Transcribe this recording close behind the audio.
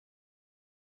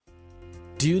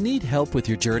Do you need help with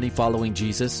your journey following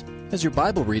Jesus? Has your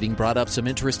Bible reading brought up some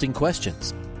interesting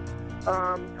questions?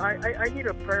 I need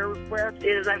a prayer request.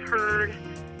 Is I've heard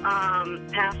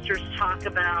pastors talk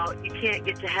about you can't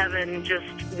get to heaven just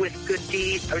with good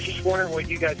deeds. I was just wondering what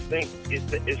you guys think.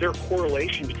 Is there a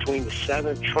correlation between the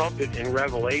seventh trumpet in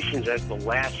Revelations as the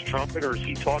last trumpet, or is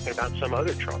he talking about some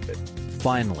other trumpet?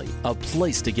 Finally, a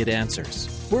place to get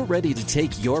answers. We're ready to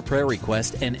take your prayer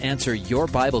request and answer your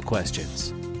Bible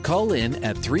questions. Call in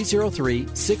at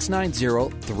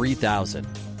 303-690-3000.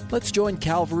 Let's join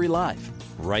Calvary Live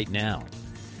right now.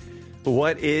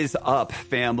 What is up,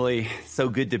 family? So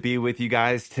good to be with you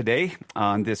guys today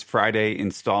on this Friday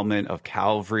installment of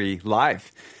Calvary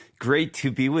Live. Great to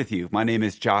be with you. My name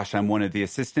is Josh. I'm one of the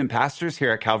assistant pastors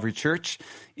here at Calvary Church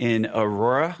in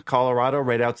Aurora, Colorado,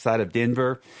 right outside of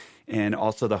Denver, and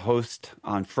also the host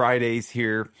on Fridays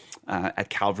here at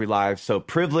Calvary Live. So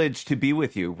privileged to be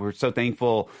with you. We're so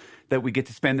thankful that we get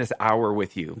to spend this hour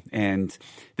with you. And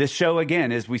this show,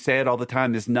 again, as we say it all the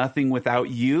time, is nothing without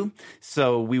you.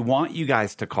 So we want you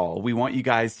guys to call. We want you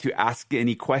guys to ask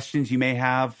any questions you may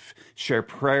have, share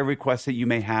prayer requests that you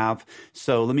may have.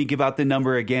 So let me give out the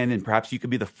number again, and perhaps you could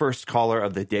be the first caller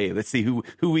of the day. Let's see who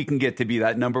we can get to be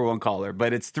that number one caller.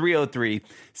 But it's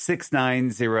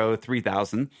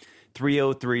 303-690-3000.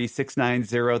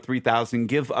 303-690-3000.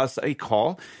 Give us a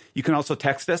call. You can also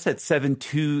text us at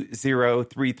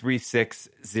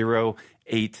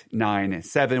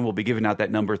 720-336-0897. We'll be giving out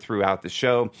that number throughout the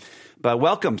show. But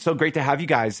welcome. So great to have you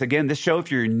guys. Again, this show,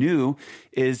 if you're new,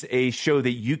 is a show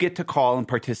that you get to call and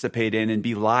participate in and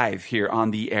be live here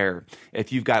on the air.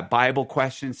 If you've got Bible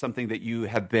questions, something that you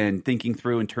have been thinking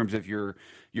through in terms of your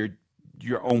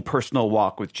own personal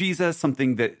walk with Jesus,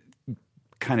 something that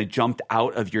kind of jumped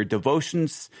out of your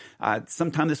devotions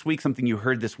sometime this week, something you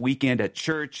heard this weekend at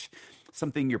church,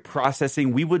 something you're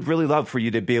processing, we would really love for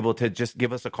you to be able to just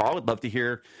give us a call. We'd love to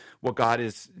hear what God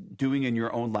is doing in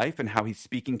your own life and how he's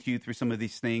speaking to you through some of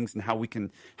these things and how we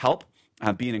can help.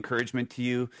 Be an encouragement to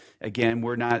you. Again,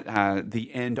 we're not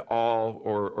the end all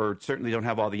or certainly don't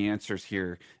have all the answers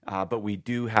here, but we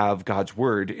do have God's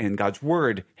Word, and God's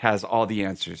Word has all the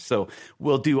answers. So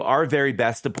we'll do our very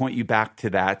best to point you back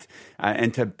to that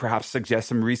and to perhaps suggest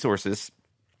some resources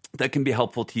that can be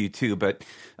helpful to you too. But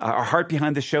our heart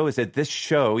behind the show is that this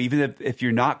show, even if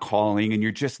you're not calling and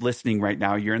you're just listening right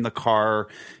now, you're in the car,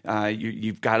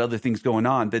 you've got other things going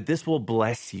on, that this will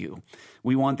bless you.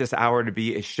 We want this hour to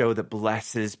be a show that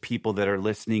blesses people that are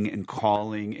listening and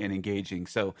calling and engaging.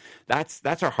 So that's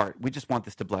our heart. We just want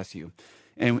this to bless you.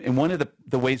 And one of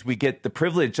the ways we get the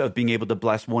privilege of being able to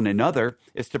bless one another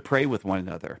is to pray with one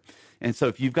another. And so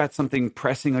if you've got something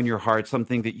pressing on your heart,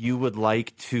 something that you would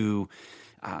like to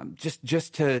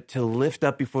just to lift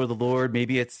up before the Lord.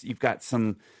 Maybe it's you've got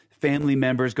some family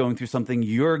members going through something,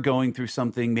 you're going through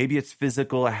something. Maybe it's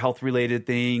physical, a health-related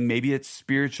thing. Maybe it's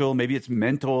spiritual. Maybe it's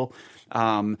mental.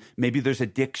 Maybe there's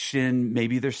addiction.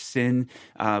 Maybe there's sin.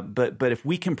 But if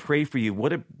we can pray for you,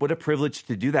 what a privilege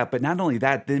to do that. But not only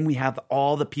that, then we have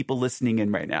all the people listening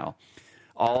in right now.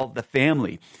 All the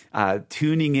family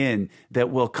tuning in that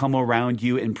will come around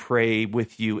you and pray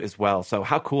with you as well. So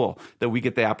how cool that we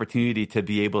get the opportunity to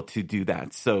be able to do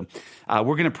that. So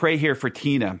we're going to pray here for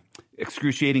Tina.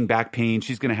 Excruciating back pain.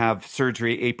 She's going to have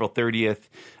surgery April 30th.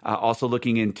 Also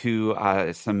looking into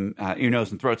some ear,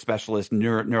 nose, and throat specialist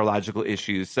neurological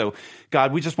issues. So,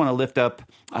 God, we just want to lift up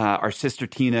our sister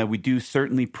Tina. We do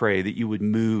certainly pray that you would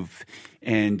move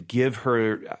and give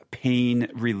her pain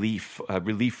relief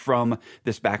from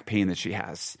this back pain that she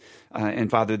has.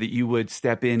 And Father, that you would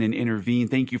step in and intervene.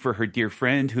 Thank you for her dear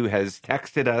friend who has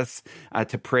texted us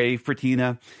to pray for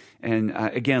Tina. And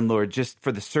again, Lord, just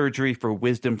for the surgery, for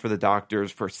wisdom for the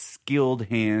doctors, for skilled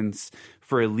hands,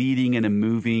 for a leading and a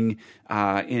moving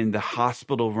in the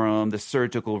hospital room, the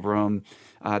surgical room,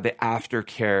 the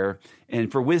aftercare,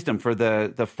 and for wisdom for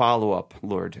the follow-up,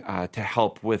 Lord, to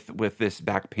help with this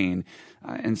back pain.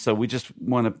 And so we just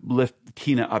want to lift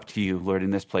Tina up to you, Lord, in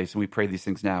this place. And we pray these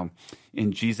things now.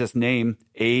 In Jesus' name,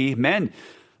 amen.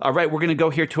 All right, we're going to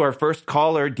go here to our first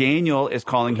caller. Daniel is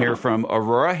calling here from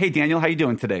Aurora. Hey, Daniel, how you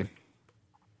doing today?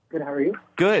 Good, how are you?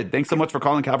 Good. Thanks so much for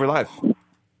calling Calvary Live.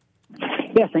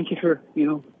 Yeah, thank you for,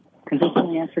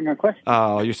 consistently answering our questions.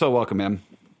 Oh, you're so welcome, man.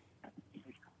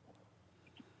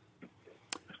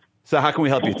 So how can we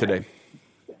help you today?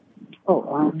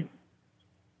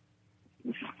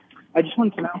 I just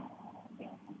wanted to know,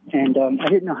 and I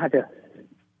didn't know how to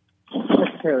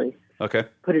necessarily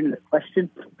put it in a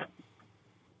question,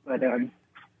 but thank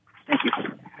you.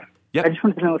 Yep. I just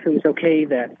wanted to know if it was okay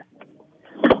that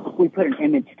we put an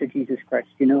image to Jesus Christ,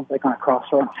 like on a cross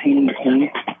or on a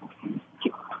painting.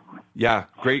 Yeah,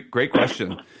 great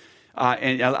question.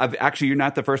 And actually, you're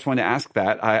not the first one to ask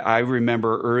that. I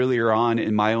remember earlier on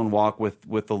in my own walk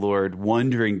with the Lord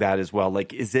wondering that as well.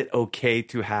 Like, is it okay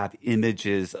to have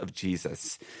images of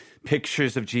Jesus?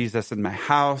 Pictures of Jesus in my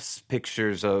house,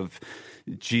 pictures of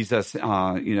Jesus,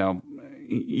 even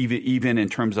in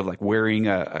terms of like wearing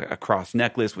a cross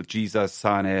necklace with Jesus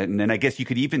on it. And then I guess you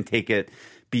could even take it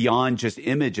beyond just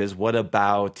images. What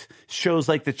about shows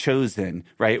like The Chosen,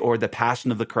 right? Or The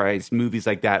Passion of the Christ, movies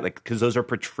like that, like, because those are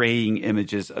portraying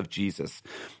images of Jesus.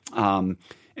 And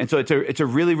so it's a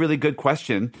really, really good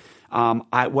question.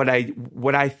 What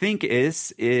I think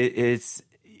is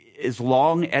as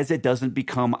long as it doesn't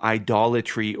become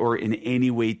idolatry or in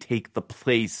any way take the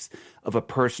place of a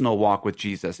personal walk with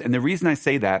Jesus. And the reason I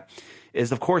say that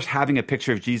is, of course, having a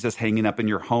picture of Jesus hanging up in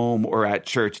your home or at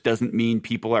church doesn't mean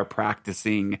people are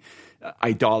practicing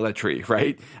idolatry,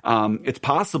 right? It's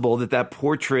possible that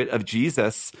portrait of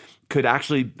Jesus could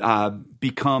actually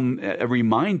become a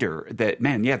reminder that,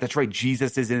 man, yeah, that's right.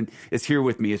 Jesus is here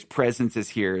with me. His presence is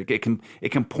here. It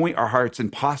can point our hearts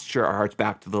and posture our hearts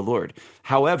back to the Lord.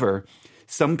 However,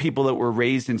 some people that were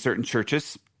raised in certain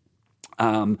churches,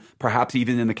 perhaps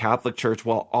even in the Catholic Church,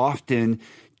 will often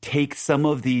take some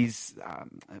of these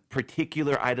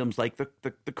particular items like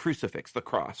the crucifix, the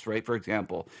cross, right, for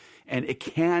example, and it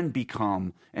can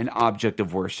become an object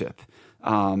of worship.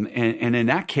 And in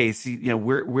that case,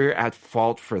 we're at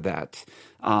fault for that.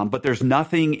 But there's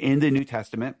nothing in the New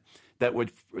Testament that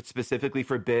would specifically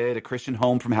forbid a Christian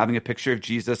home from having a picture of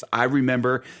Jesus. I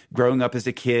remember growing up as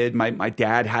a kid, my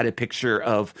dad had a picture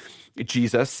of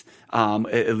Jesus,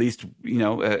 at least,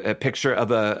 a picture of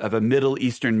a Middle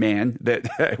Eastern man that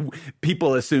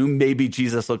people assume maybe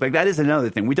Jesus looked like. That is another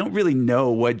thing. We don't really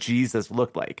know what Jesus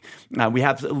looked like. We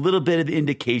have a little bit of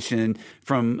indication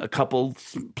from a couple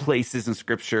places in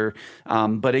Scripture.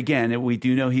 But again, we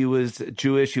do know he was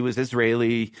Jewish, he was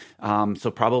Israeli,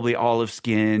 so probably olive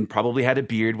skin, probably had a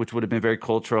beard, which would have been very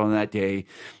cultural in that day.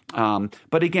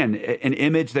 But again, an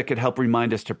image that could help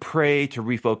remind us to pray, to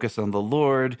refocus on the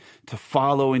Lord, to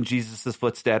follow in Jesus'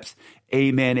 footsteps.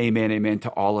 Amen, amen, amen to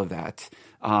all of that.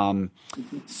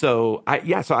 So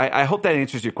I hope that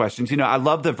answers your questions. I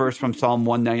love the verse from Psalm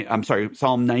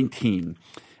 19.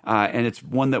 And it's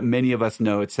one that many of us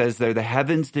know. It says there, the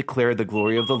heavens declare the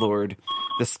glory of the Lord.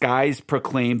 The skies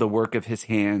proclaim the work of his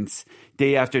hands.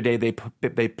 Day after day,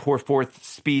 they pour forth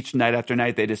speech. Night after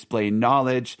night, they display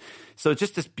knowledge. So it's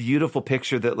just this beautiful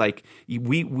picture that, like,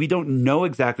 we don't know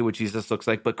exactly what Jesus looks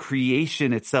like, but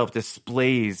creation itself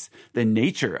displays the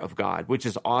nature of God, which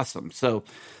is awesome. So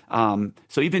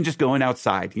even just going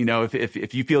outside,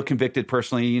 if you feel convicted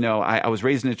personally, I was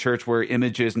raised in a church where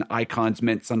images and icons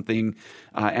meant something,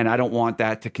 and I don't want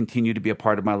that to continue to be a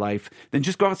part of my life, then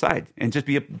just go outside and just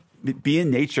be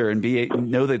in nature and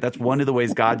know that that's one of the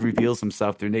ways God reveals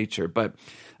himself through nature. But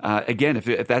again,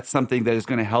 if that's something that is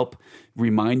going to help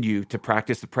remind you to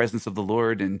practice the presence of the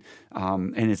Lord, and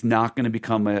it's not going to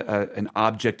become an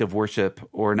object of worship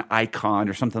or an icon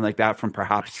or something like that from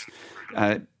perhaps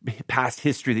past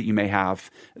history that you may have,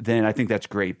 then I think that's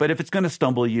great. But if it's going to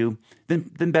stumble you,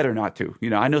 then better not to.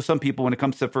 I know some people, when it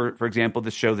comes to, for example, the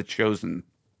show The Chosen,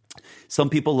 some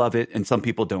people love it and some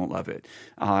people don't love it.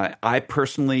 I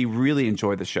personally really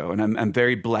enjoy the show, and I'm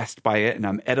very blessed by it, and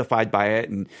I'm edified by it,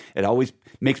 and it always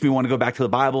makes me want to go back to the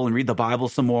Bible and read the Bible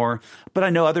some more. But I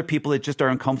know other people that just are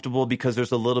uncomfortable because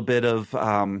there's a little bit of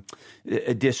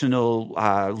additional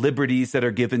liberties that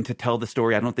are given to tell the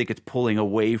story. I don't think it's pulling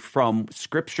away from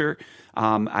Scripture.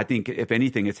 I think, if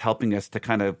anything, it's helping us to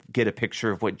kind of get a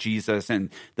picture of what Jesus and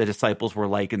the disciples were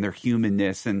like in their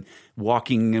humanness and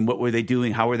walking, and what were they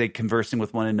doing, how were they conversing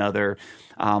with one another.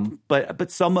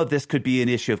 But some of this could be an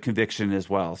issue of conviction as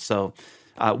well. So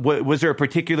was there a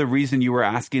particular reason you were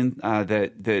asking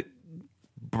that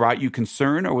brought you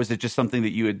concern, or was it just something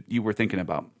that you were thinking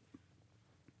about?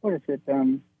 What is it?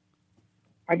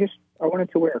 I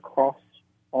wanted to wear a cross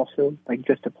also, like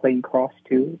just a plain cross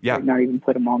too. Yeah. Like not even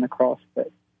put him on the cross,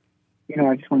 but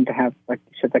I just wanted to have, like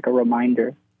you said, like a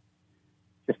reminder,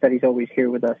 just that he's always here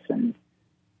with us, and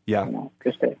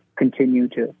just to continue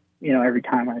to, every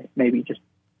time I maybe just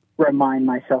remind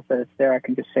myself that it's there, I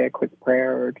can just say a quick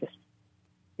prayer, or just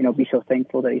be so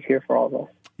thankful that he's here for all of us.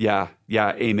 Yeah,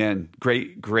 amen.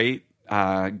 Great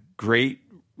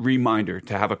reminder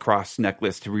to have a cross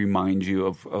necklace to remind you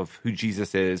of who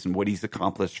Jesus is and what he's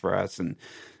accomplished for us. And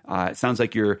it sounds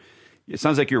like you're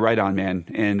right on, man.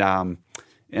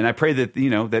 And I pray that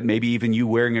that maybe even you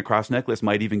wearing a cross necklace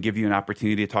might even give you an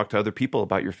opportunity to talk to other people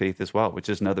about your faith as well, which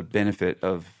is another benefit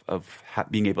of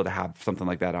being able to have something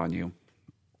like that on you.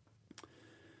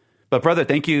 But brother,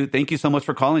 thank you so much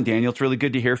for calling, Daniel. It's really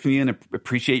good to hear from you, and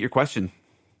appreciate your question.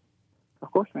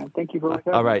 Of course, man. Thank you for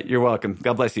listening. All right, you're welcome.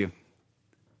 God bless you.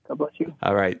 God bless you.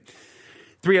 All right.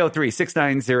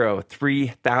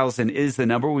 303-690-3000 is the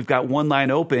number. We've got one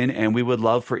line open, and we would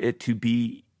love for it to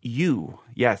be you.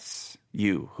 Yes,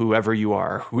 you, whoever you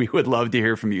are. We would love to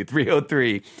hear from you.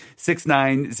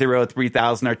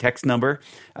 303-690-3000, our text number.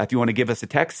 If you want to give us a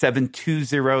text,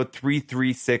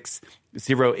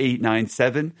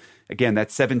 720-336-0897. Again,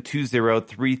 that's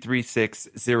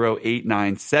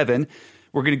 720-336-0897.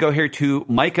 We're going to go here to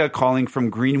Micah calling from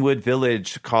Greenwood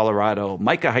Village, Colorado.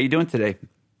 Micah, how you doing today?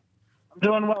 I'm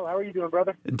doing well. How are you doing,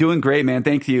 brother? Doing great, man.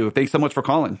 Thank you. Thanks so much for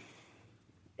calling.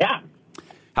 Yeah.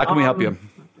 How can we help you?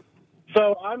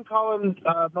 So I'm calling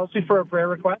mostly for a prayer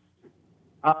request.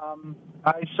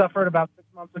 I suffered about 6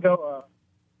 months ago a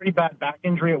pretty bad back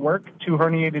injury at work, 2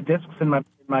 herniated discs in my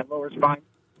lower spine.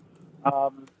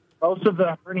 Most of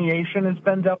the herniation has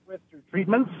been dealt with through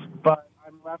treatments, but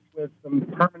I'm left with some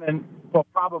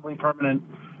probably permanent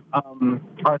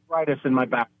arthritis in my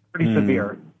back, pretty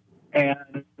severe.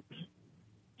 And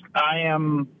I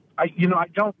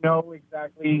don't know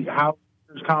exactly how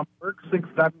workers' comp works, because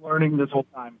I'm learning this whole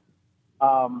time.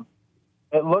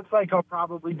 It looks like I'll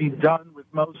probably be done with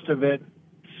most of it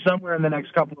somewhere in the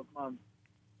next couple of months.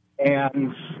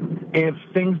 And if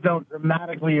things don't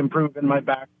dramatically improve in my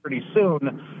back pretty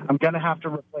soon, I'm going to have to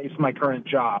replace my current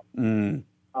job.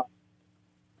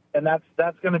 And that's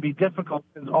going to be difficult,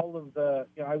 because all of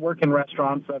I work in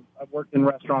restaurants. I've worked in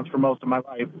restaurants for most of my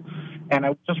life, and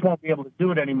I just won't be able to do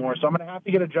it anymore. So I'm going to have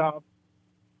to get a job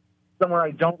somewhere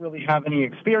I don't really have any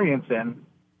experience in.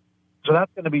 So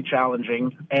that's going to be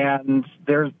challenging. And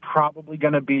there's probably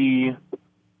going to be,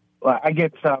 I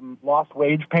get some lost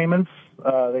wage payments.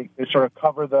 They sort of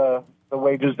cover the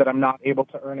wages that I'm not able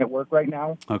to earn at work right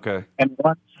now. Okay. And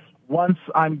once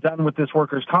I'm done with this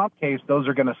workers' comp case, those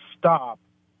are going to stop.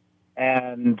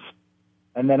 And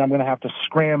then I'm going to have to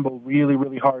scramble really,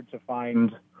 really hard to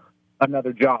find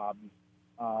another job.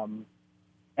 And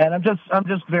I'm just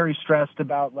very stressed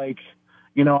about,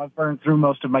 I've burned through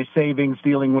most of my savings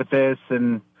dealing with this,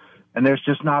 and there's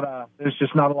just not a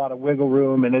lot of wiggle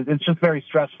room, and it's just very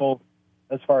stressful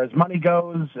as far as money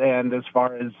goes, and as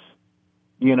far as,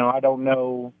 I don't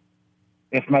know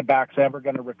if my back's ever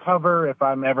going to recover, if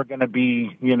I'm ever going to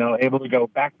be, able to go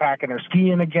backpacking or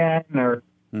skiing again, or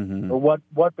what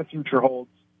the future holds.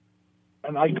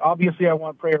 And obviously I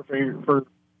want prayer for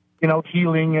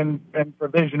healing and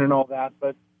provision and all that,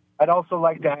 but I'd also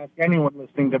like to ask anyone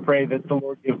listening to pray that the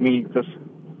Lord give me just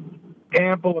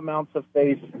ample amounts of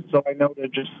faith, so I know to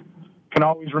just can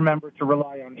always remember to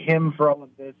rely on Him for all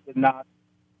of this, and not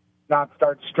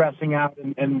start stressing out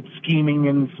and scheming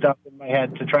and stuff in my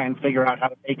head to try and figure out how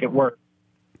to make it work.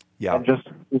 Yeah. And just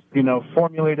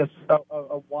formulate a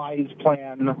wise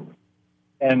plan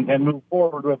and move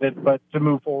forward with it, but to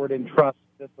move forward and trust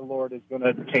that the Lord is going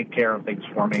to take care of things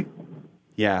for me.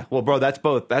 Yeah. Well, bro, that's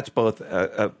both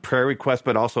a prayer request,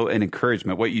 but also an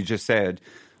encouragement. What you just said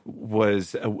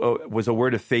was a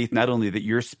word of faith, not only that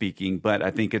you're speaking, but I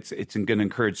think it's going to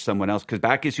encourage someone else, because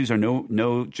back issues are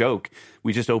no joke.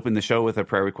 We just opened the show with a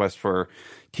prayer request for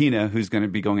Tina, who's going to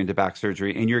be going into back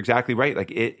surgery. And you're exactly right.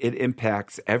 It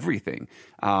impacts everything.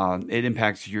 It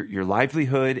impacts your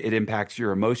livelihood. It impacts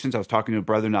your emotions. I was talking to a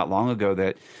brother not long ago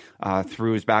that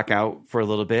threw his back out for a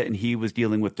little bit, and he was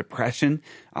dealing with depression.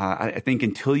 I think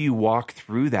until you walk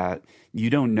through that, you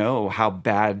don't know how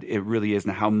bad it really is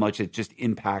and how much it just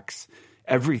impacts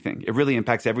everything. It really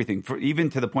impacts everything, even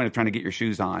to the point of trying to get your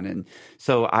shoes on. And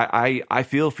so I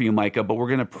feel for you, Micah, but we're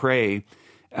going to pray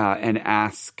and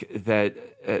ask that,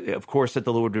 of course, that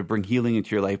the Lord would bring healing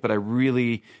into your life. But I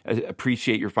really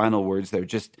appreciate your final words there.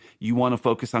 Just, you want to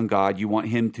focus on God. You want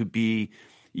Him to be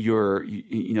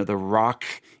the rock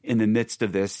in the midst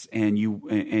of this,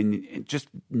 and just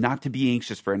not to be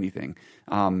anxious for anything.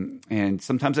 And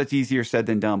sometimes that's easier said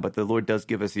than done, but the Lord does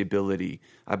give us the ability,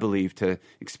 I believe, to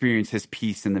experience His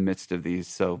peace in the midst of these.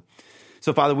 So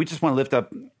Father, we just want to lift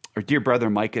up our dear brother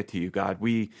Micah to you, God.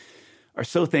 We are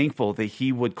so thankful that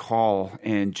he would call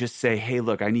and just say, hey,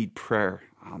 look, I need prayer.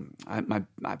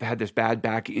 I've had this bad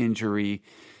back injury.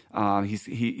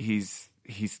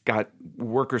 He's got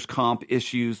workers' comp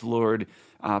issues, Lord.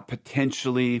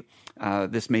 Potentially,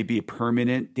 this may be a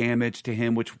permanent damage to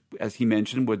him, which, as he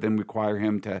mentioned, would then require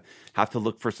him to have to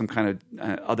look for some kind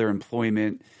of other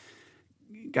employment.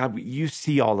 God, you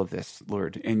see all of this,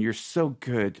 Lord, and you're so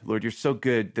good, Lord. You're so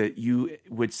good that you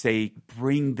would say,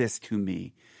 bring this to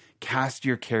me. Cast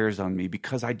your cares on me,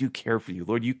 because I do care for you.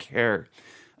 Lord, you care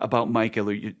about Micah,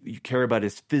 Lord. You care about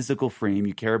his physical frame.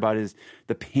 You care about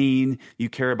the pain. You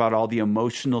care about all the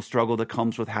emotional struggle that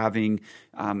comes with having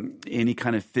any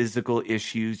kind of physical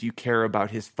issues. You care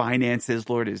about his finances,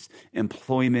 Lord, his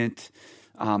employment.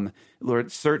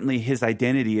 Lord, certainly his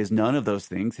identity is none of those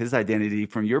things. His identity,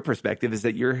 from your perspective, is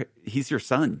that he's your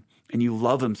son, and you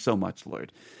love him so much,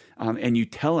 Lord. And you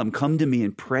tell him, come to me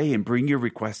and pray and bring your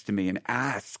request to me and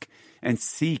ask and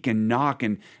seek and knock,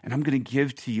 and I'm going to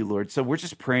give to you, Lord. So we're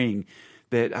just praying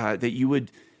that you would,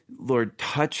 Lord,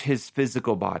 touch his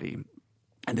physical body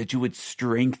and that you would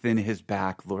strengthen his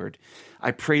back, Lord. I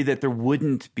pray that there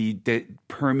wouldn't be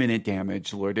permanent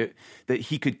damage, Lord, that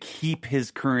he could keep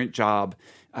his current job,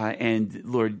 and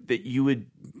Lord, that you would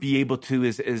be able to,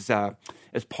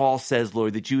 as Paul says,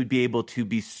 Lord, that you would be able to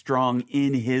be strong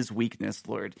in his weakness,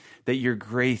 Lord, that your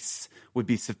grace would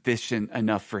be sufficient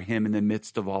enough for him in the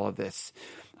midst of all of this.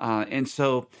 And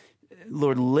so,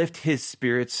 Lord, lift his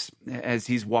spirits as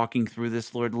he's walking through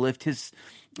this, Lord. Lift his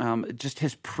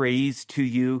praise to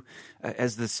you,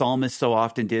 as the psalmist so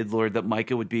often did, Lord, that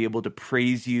Micah would be able to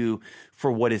praise you for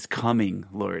what is coming,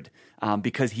 Lord,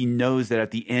 because he knows that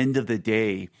at the end of the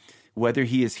day, whether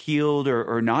he is healed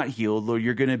or not healed, Lord,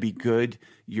 you're going to be good.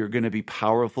 You're going to be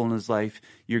powerful in his life.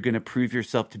 You're going to prove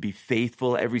yourself to be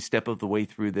faithful every step of the way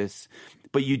through this.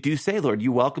 But you do say, Lord,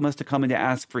 you welcome us to come and to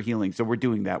ask for healing. So we're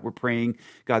doing that. We're praying,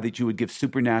 God, that you would give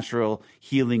supernatural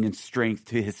healing and strength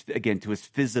to his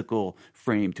physical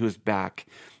frame, to his back.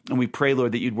 And we pray,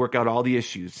 Lord, that you'd work out all the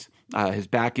issues, his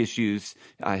back issues,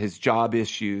 his job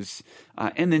issues.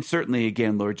 And then certainly,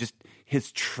 again, Lord, just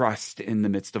his trust in the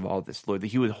midst of all this, Lord, that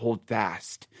he would hold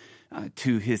fast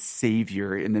to his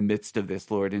Savior in the midst of this,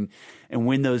 Lord. And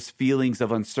when those feelings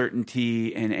of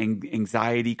uncertainty and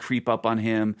anxiety creep up on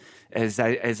him, as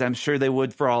I'm sure they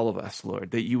would for all of us,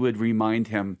 Lord, that you would remind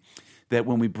him that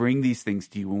when we bring these things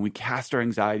to you, when we cast our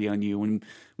anxiety on you,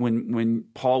 when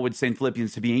Paul would say in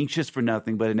Philippians to be anxious for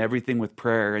nothing, but in everything with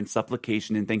prayer and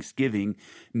supplication and thanksgiving,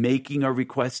 making our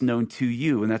requests known to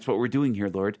you. And that's what we're doing here,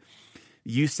 Lord.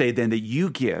 You say then that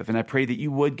you give, and I pray that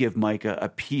you would give Micah a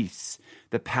peace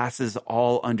that passes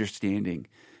all understanding,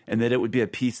 and that it would be a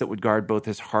peace that would guard both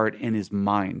his heart and his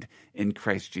mind in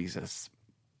Christ Jesus.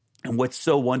 And what's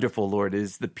so wonderful, Lord,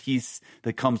 is the peace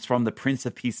that comes from the Prince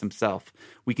of Peace himself.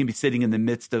 We can be sitting in the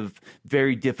midst of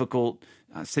very difficult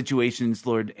situations,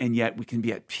 Lord, and yet we can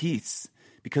be at peace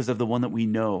because of the one that we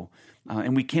know.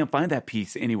 And we can't find that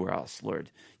peace anywhere else, Lord.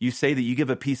 You say that you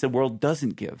give a peace the world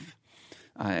doesn't give.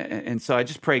 And so I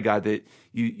just pray, God, that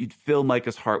you'd fill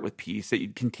Micah's heart with peace, that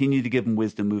you'd continue to give him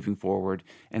wisdom moving forward.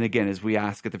 And again, as we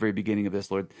ask at the very beginning of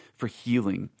this, Lord, for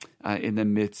healing in the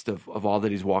midst of all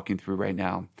that he's walking through right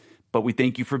now. But we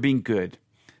thank you for being good,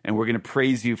 and we're going to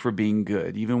praise you for being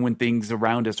good, even when things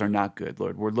around us are not good,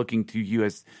 Lord. We're looking to you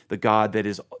as the God that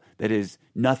is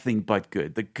nothing but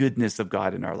good, the goodness of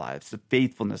God in our lives, the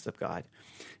faithfulness of God.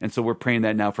 And so we're praying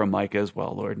that now for Micah as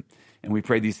well, Lord. And we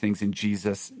pray these things in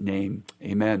Jesus' name.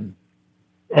 Amen.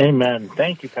 Amen.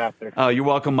 Thank you, Pastor. Oh, you're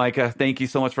welcome, Micah. Thank you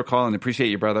so much for calling. Appreciate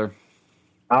you, brother.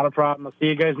 Not a problem. I'll see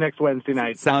you guys next Wednesday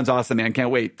night. Sounds awesome, man. Can't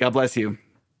wait. God bless you.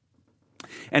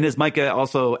 And as Micah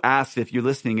also asked, if you're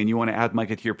listening and you want to add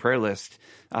Micah to your prayer list,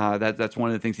 that's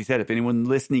one of the things he said. If anyone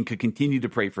listening could continue to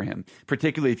pray for him,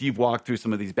 particularly if you've walked through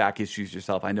some of these back issues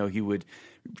yourself, I know he would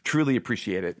truly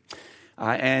appreciate it.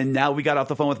 And now we got off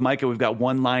the phone with Micah. We've got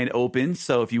one line open.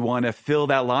 So if you want to fill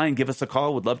that line, give us a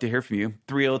call. We'd love to hear from you.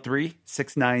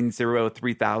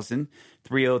 303-690-3000.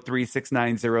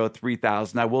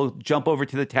 303-690-3000. I will jump over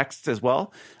to the texts as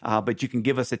well, but you can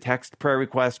give us a text, prayer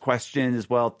request, question as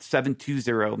well,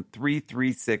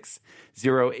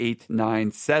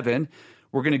 720-336-0897.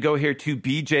 We're going to go here to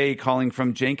BJ calling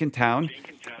from Jenkintown.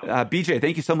 BJ,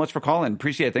 thank you so much for calling.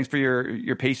 Appreciate it. Thanks for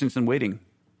your patience and waiting.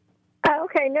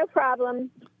 Okay, no problem.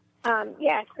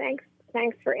 Yes, thanks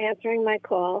for answering my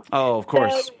call. Oh, of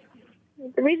course. So,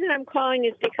 the reason I'm calling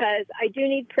is because I do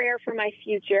need prayer for my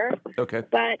future. Okay.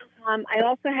 But I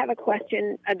also have a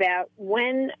question about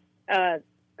when God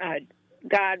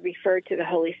referred to the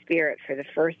Holy Spirit for the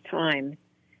first time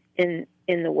in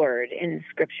the Word, in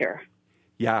Scripture.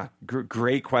 Yeah,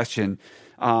 great question.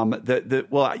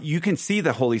 Well, you can see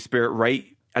the Holy Spirit right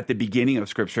at the beginning of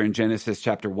Scripture in Genesis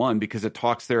chapter 1, because it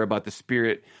talks there about the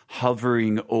Spirit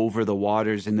hovering over the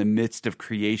waters in the midst of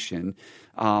creation,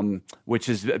 which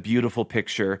is a beautiful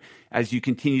picture. As you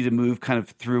continue to move kind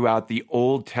of throughout the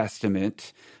Old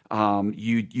Testament,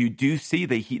 you do see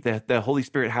that the Holy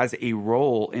Spirit has a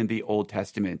role in the Old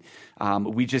Testament.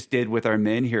 We just did with our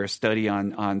men here a study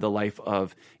on the life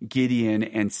of Gideon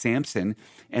and Samson,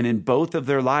 and in both of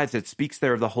their lives, it speaks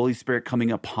there of the Holy Spirit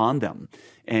coming upon them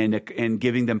and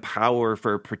giving them power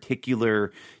for a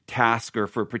particular task or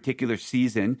for a particular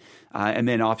season. And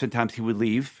then oftentimes he would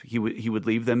leave. He would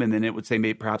leave them, and then it would say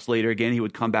maybe perhaps later again he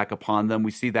would come back upon them.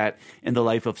 We see that in the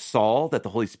life of Saul, that the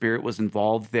Holy Spirit was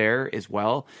involved there as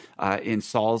well in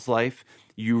Saul's life.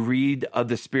 You read of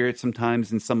the Spirit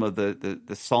sometimes in some of the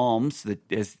Psalms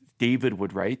that as David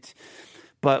would write,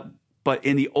 but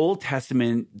in the Old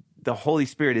Testament, the Holy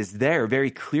Spirit is there,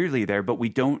 very clearly there, but we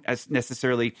don't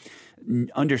necessarily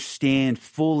understand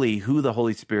fully who the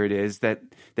Holy Spirit is, that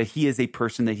he is a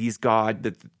person, that he's God,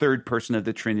 the third person of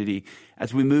the Trinity.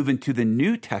 As we move into the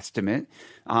New Testament,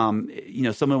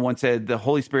 someone once said the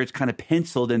Holy Spirit's kind of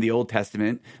penciled in the Old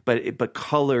Testament, but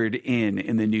colored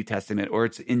in the New Testament, or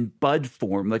it's in bud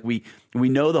form. Like we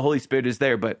know the Holy Spirit is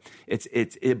there, but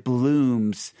it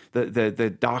blooms.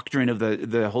 The doctrine of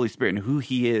the Holy Spirit and who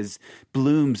he is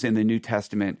blooms in the New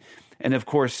Testament. And of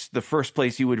course, the first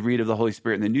place you would read of the Holy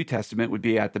Spirit in the New Testament would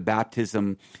be at the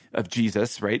baptism of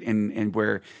Jesus, right? And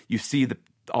where you see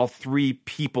all three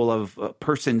people of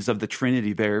persons of the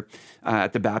Trinity there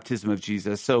at the baptism of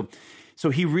Jesus. So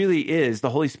he really is,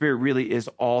 the Holy Spirit really is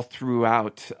all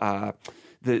throughout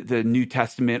the New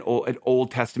Testament, Old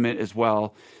Testament as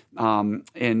well. And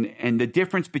the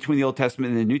difference between the Old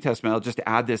Testament and the New Testament, I'll just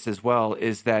add this as well,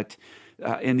 is that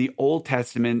in the Old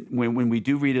Testament, when we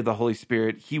do read of the Holy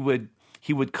Spirit, he would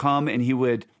come and he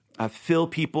would fill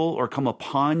people or come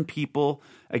upon people,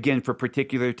 again, for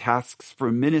particular tasks,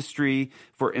 for ministry,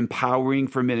 for empowering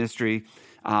for ministry.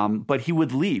 But he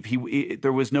would leave.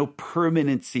 There was no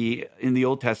permanency in the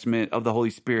Old Testament of the Holy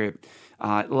Spirit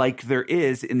like there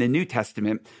is in the New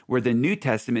Testament, where the New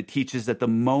Testament teaches that the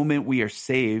moment we are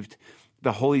saved,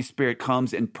 the Holy Spirit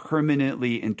comes and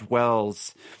permanently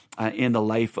indwells in the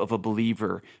life of a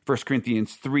believer. 1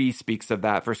 Corinthians 3 speaks of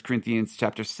that. 1 Corinthians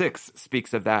chapter 6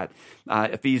 speaks of that.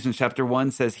 Ephesians chapter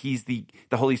 1 says the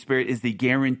Holy Spirit is the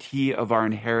guarantee of our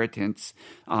inheritance.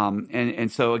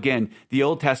 And so again, the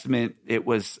Old Testament, it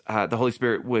was the Holy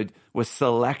Spirit was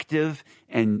selective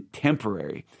and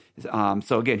temporary.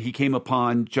 So again, he came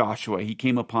upon Joshua, he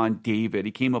came upon David,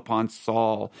 he came upon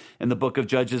Saul. In the book of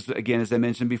Judges, again, as I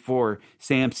mentioned before,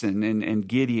 Samson and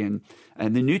Gideon.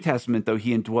 And the New Testament, though,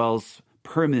 he indwells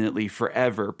permanently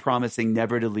forever, promising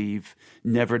never to leave,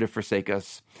 never to forsake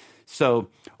us. So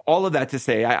all of that to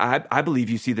say, I believe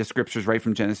you see the scriptures right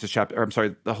from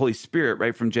the Holy Spirit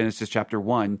right from Genesis chapter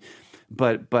 1.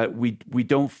 But we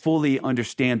don't fully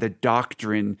understand the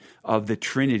doctrine of the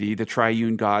Trinity, the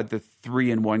triune God, the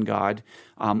three in one God,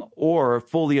 or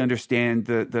fully understand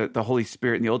the Holy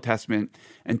Spirit in the Old Testament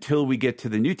until we get to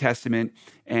the New Testament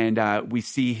and we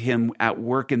see him at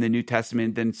work in the New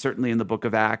Testament, then certainly in the book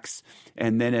of Acts,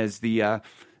 and then as the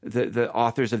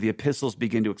authors of the epistles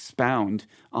begin to expound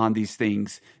on these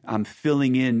things,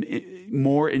 filling in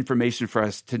more information for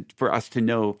us to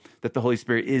know that the Holy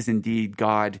Spirit is indeed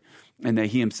God, and that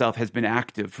he himself has been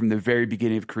active from the very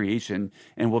beginning of creation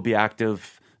and will be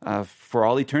active for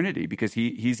all eternity because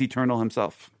he's eternal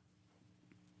himself.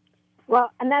 Well,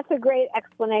 and that's a great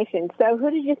explanation. So who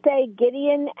did you say,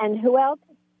 Gideon and who else?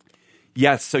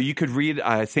 Yes, so you could read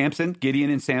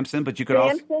Gideon and Samson, but you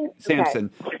could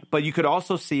Samson. But you could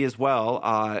also see as well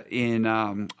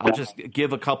I'll just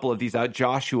give a couple of these out.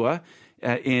 Joshua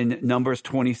in Numbers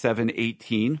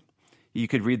 27:18. You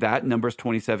could read that, Numbers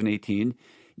 27:18.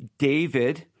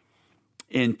 David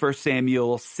in 1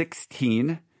 Samuel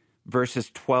 16,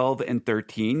 verses 12 and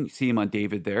 13. You see him on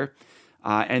David there.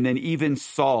 And then even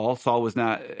Saul was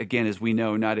not, again, as we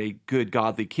know, not a good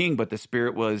godly king, but the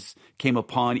Spirit came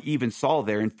upon even Saul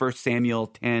there in 1 Samuel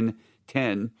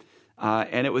 10:10.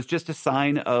 And it was just a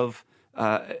sign of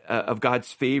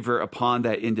God's favor upon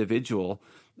that individual.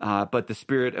 But the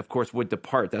Spirit, of course, would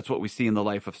depart. That's what we see in the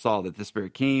life of Saul, that the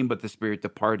Spirit came, but the Spirit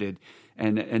departed.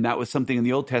 And that was something in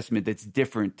the Old Testament that's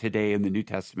different today in the New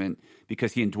Testament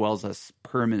because he indwells us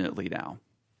permanently now.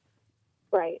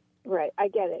 Right. I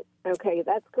get it. Okay,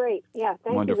 that's great. Yeah,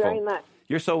 thank you very much.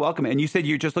 You're so welcome. And you said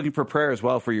you're just looking for prayer as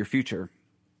well for your future.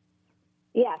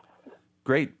 Yes.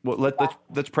 Great. Well,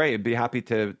 let's pray. I'd be happy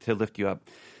to lift you up.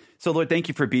 So, Lord, thank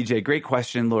you for BJ. Great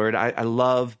question, Lord. I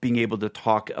love being able to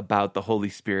talk about the Holy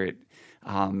Spirit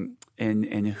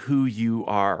and who you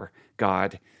are,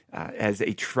 God, as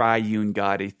a triune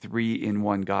God, a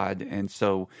three-in-one God. And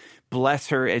so bless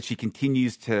her as she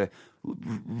continues to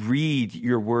read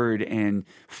your word and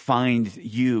find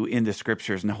you in the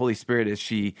scriptures. And the Holy Spirit, as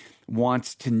she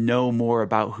wants to know more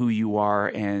about who you are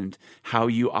and how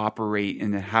you operate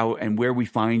and where we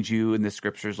find you in the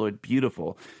scriptures, Lord,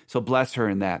 beautiful. So bless her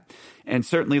in that. And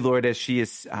certainly, Lord, as she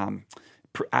is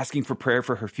asking for prayer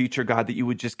for her future, God, that you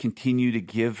would just continue to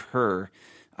give her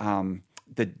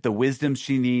the wisdom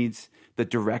she needs, the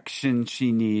direction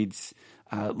she needs,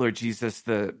 Lord Jesus,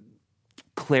 the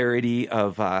clarity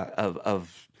of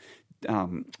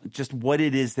just what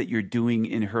it is that you're doing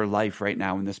in her life right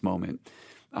now in this moment.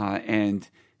 And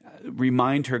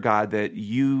remind her, God, that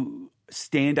you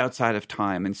stand outside of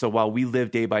time. And so while we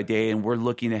live day by day and we're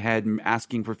looking ahead and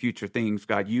asking for future things,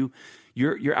 God, you're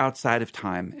outside of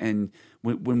time. And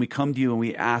when we come to you and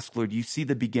we ask, Lord, you see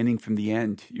the beginning from the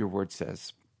end, your word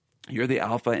says. You're the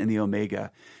Alpha and the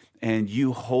Omega, and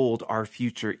you hold our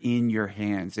future in your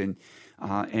hands. And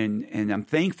I'm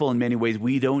thankful in many ways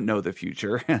we don't know the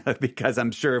future, because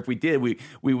I'm sure if we did, we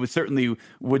would certainly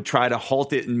try to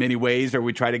halt it in many ways, or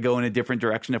we'd try to go in a different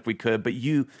direction if we could. But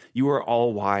you are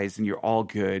all wise and you're all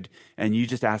good, and you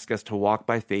just ask us to walk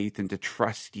by faith and to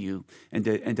trust you and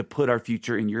to put our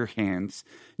future in your hands,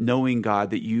 knowing, God,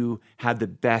 that you have the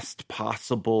best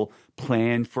possible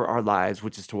plan for our lives,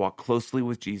 which is to walk closely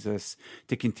with Jesus,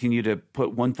 to continue to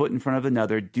put one foot in front of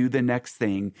another, do the next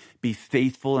thing, be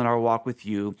faithful in our walk with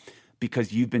you,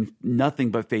 because you've been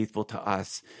nothing but faithful to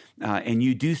us. And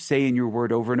you do say in your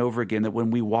word over and over again that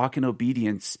when we walk in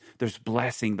obedience, there's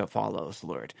blessing that follows,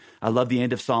 Lord. I love the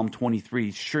end of Psalm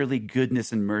 23. Surely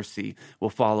goodness and mercy will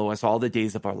follow us all the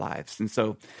days of our lives. And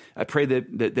so I pray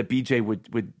that BJ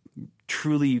would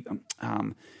truly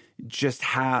just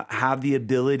have the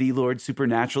ability, Lord,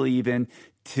 supernaturally even,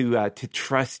 to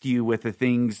trust you with the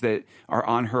things that are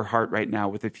on her heart right now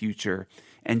with the future,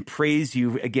 and praise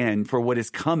you again for what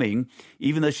is coming,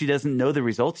 even though she doesn't know the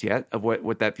results yet of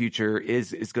what that future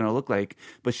is going to look like.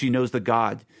 But she knows the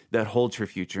God that holds her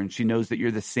future, and she knows that you're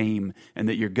the same, and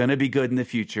that you're going to be good in the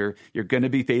future. You're going to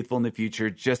be faithful in the future,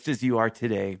 just as you are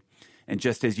today and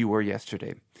just as you were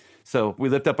yesterday. So we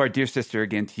lift up our dear sister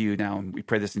again to you now, and we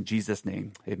pray this in Jesus'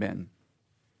 name. Amen.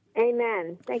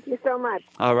 Amen. Thank you so much.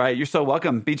 All right. You're so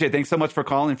welcome. BJ, thanks so much for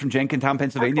calling from Jenkintown,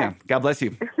 Pennsylvania. Okay. God bless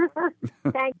you.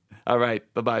 Thanks. All right.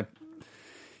 Bye-bye.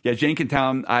 Yeah,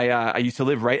 Jenkintown, I used to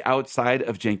live right outside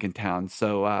of Jenkintown.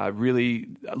 So really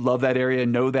love that area,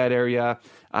 know that area.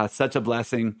 Such a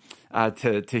blessing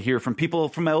to hear from people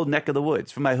from my old neck of the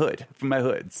woods, from my hood.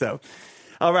 So,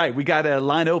 all right, we got a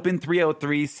line open,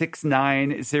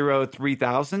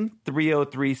 303-690-3000,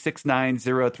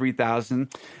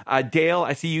 303-690-3000. Dale,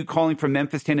 I see you calling from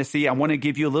Memphis, Tennessee. I want to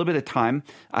give you a little bit of time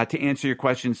to answer your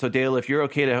question. So, Dale, if you're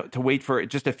okay to wait for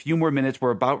just a few more minutes, we're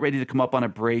about ready to come up on a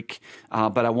break,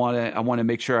 but I want to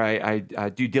make sure I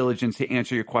do diligence to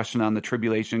answer your question on the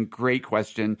tribulation. Great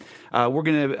question. We're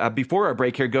going to, before our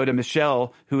break here, go to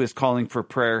Michelle, who is calling for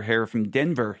prayer here from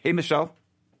Denver. Hey, Michelle.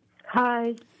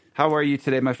 Hi. How are you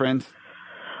today, my friend?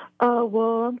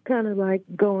 Well, I'm kind of like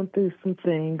going through some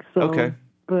things. So, okay.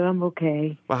 But I'm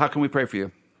okay. Well, how can we pray for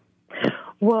you?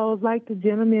 Well, like the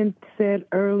gentleman said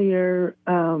earlier,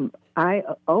 I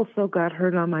also got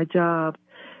hurt on my job,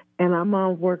 and I'm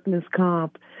on workman's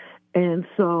comp. And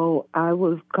so I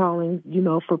was calling,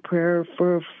 for prayer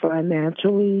for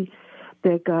financially,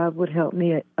 that God would help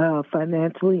me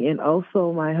financially. And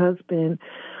also my husband,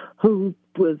 who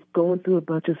was going through a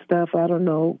bunch of stuff. I don't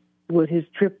know what his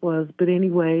trip was, but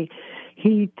anyway,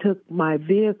 he took my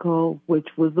vehicle, which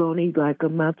was only like a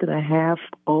month and a half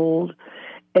old,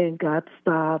 and got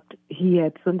stopped. He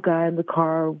had some guy in the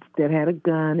car that had a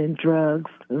gun and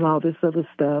drugs and all this other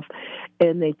stuff,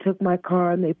 and they took my car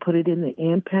and they put it in the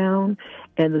impound,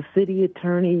 and the city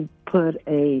attorney put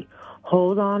a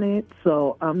hold on it,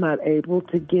 so I'm not able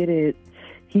to get it.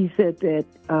 He said that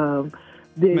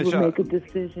they will make a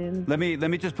decision. Let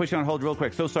me just put you on hold real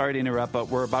quick. So sorry to interrupt, but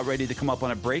we're about ready to come up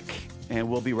on a break, and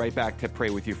we'll be right back to pray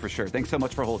with you for sure. Thanks so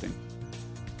much for holding.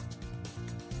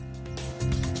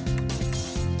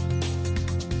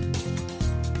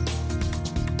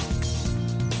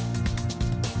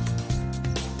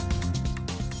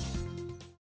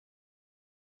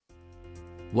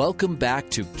 Welcome back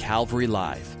to Calvary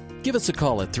Live. Give us a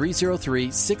call at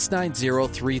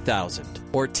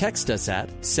 303-690-3000 or text us at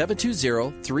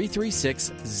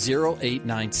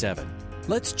 720-336-0897.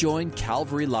 Let's join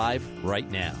Calvary Live right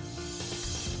now.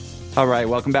 All right,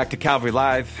 welcome back to Calvary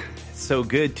Live. So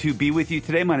good to be with you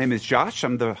today. My name is Josh.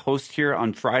 I'm the host here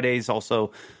on Fridays,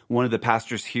 also one of the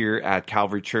pastors here at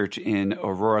Calvary Church in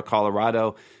Aurora,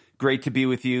 Colorado. great to be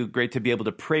with you. Great to be able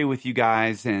to pray with you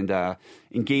guys and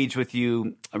engage with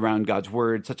you around God's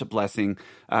word. Such a blessing.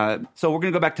 So we're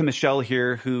going to go back to Michelle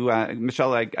here, who,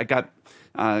 Michelle, I got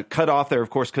cut off there,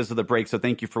 of course, because of the break. So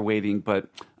thank you for waiting. But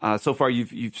so far,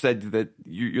 you've said that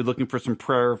you're looking for some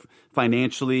prayer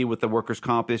financially with the workers'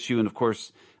 comp issue, and of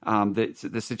course,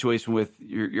 the situation with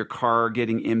your car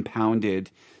getting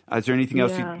impounded. Is there anything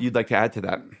else you'd like to add to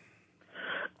that?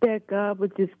 That God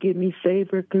would just give me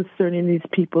favor concerning these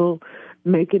people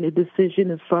making a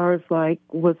decision as far as like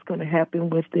what's going to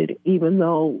happen with it, even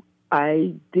though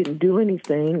I didn't do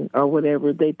anything or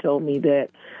whatever. They told me that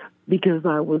because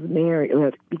I was married,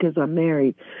 because I'm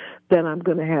married, that I'm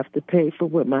going to have to pay for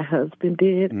what my husband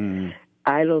did.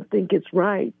 I don't think it's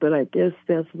right, but I guess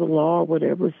that's the law or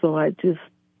whatever. So I just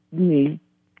need,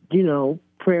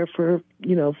 prayer for,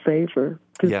 favor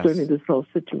concerning this whole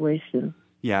situation.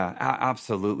 Yeah,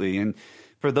 absolutely. And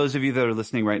for those of you that are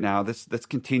listening right now, let's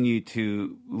continue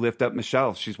to lift up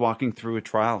Michelle. She's walking through a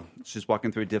trial. She's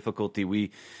walking through a difficulty. We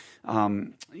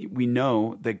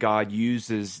know that God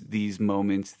uses these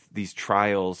moments, these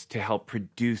trials, to help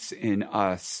produce in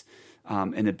us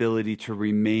an ability to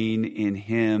remain in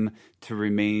Him, to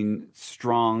remain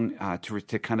strong,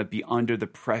 to kind of be under the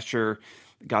pressure.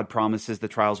 God promises the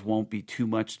trials won't be too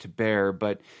much to bear,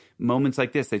 but moments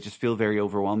like this, they just feel very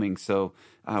overwhelming. So,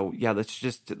 let's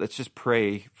just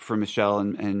pray for Michelle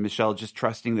and Michelle, just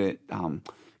trusting that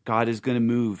God is going to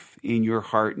move in your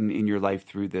heart and in your life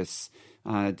through this,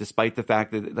 despite the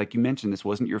fact that, like you mentioned, this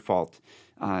wasn't your fault,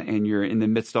 and you're in the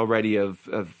midst already of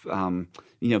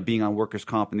being on workers'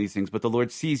 comp and these things. But the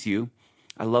Lord sees you.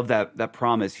 I love that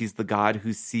promise. He's the God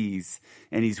who sees,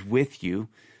 and He's with you.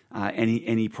 And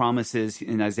he promises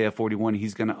in Isaiah 41,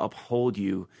 He's going to uphold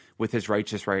you with His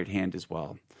righteous right hand as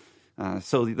well.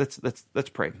 So let's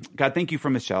pray. God, thank you for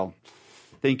Michelle.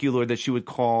 Thank you, Lord, that she would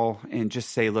call and just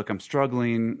say, "Look, I'm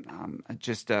struggling."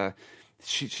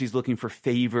 She's looking for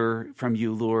favor from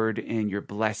you, Lord, and your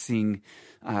blessing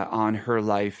on her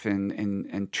life,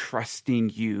 and trusting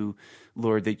you,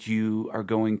 Lord, that you are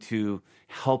going to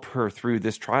help her through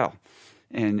this trial.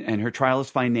 And her trial is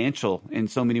financial in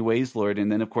so many ways, Lord. And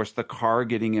then, of course, the car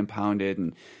getting impounded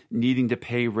and needing to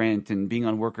pay rent and being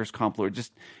on workers' comp, Lord,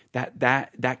 just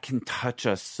that can touch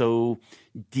us so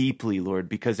deeply, Lord,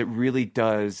 because it really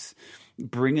does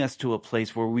bring us to a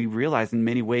place where we realize in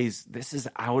many ways this is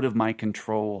out of my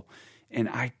control and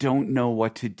I don't know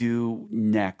what to do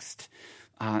next.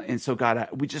 And so, God,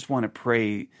 we just want to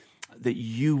pray that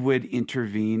you would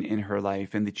intervene in her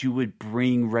life and that you would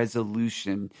bring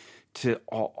resolution to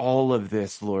all of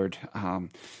this, Lord.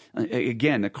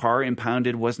 Again, the car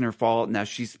impounded wasn't her fault. Now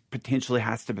she's potentially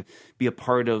has to be a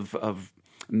part of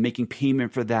making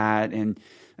payment for that. And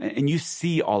you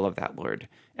see all of that, Lord.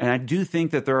 And I do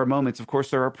think that there are moments, of course,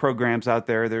 there are programs out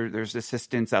there, there's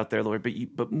assistance out there, Lord,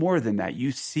 but more than that,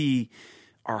 you see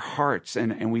our hearts,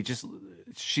 and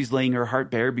she's laying her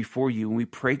heart bare before you. And we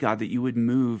pray, God, that you would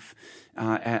move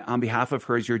on behalf of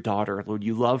her as your daughter. Lord,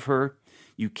 you love her.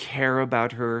 You care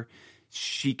about her.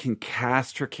 She can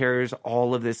cast her cares,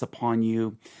 all of this upon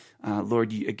you.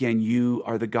 Lord, you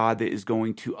are the God that is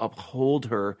going to uphold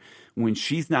her when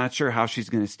she's not sure how she's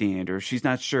going to stand, or she's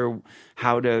not sure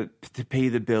how to pay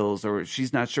the bills, or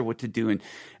she's not sure what to do. And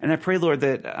I pray, Lord,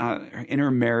 that in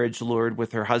her marriage, Lord,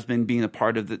 with her husband being a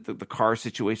part of the car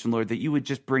situation, Lord, that you would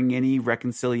just bring any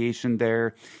reconciliation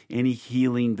there, any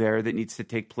healing there that needs to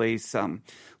take place.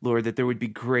 Lord, that there would be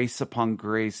grace upon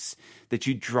grace, that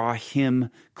you draw him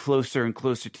closer and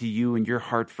closer to you and your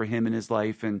heart for him in his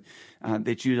life, and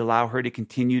that you'd allow her to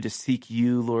continue to seek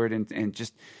you, Lord, and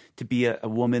just to be a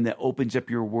woman that opens up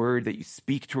your word, that you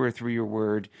speak to her through your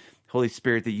word. Holy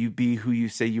Spirit, that you be who you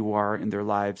say you are in their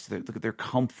lives, their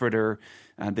comforter,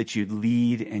 that you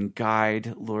lead and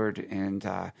guide, Lord,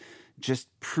 and just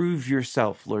prove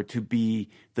yourself, Lord, to be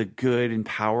the good and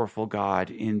powerful God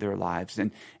in their lives.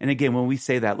 And again, when we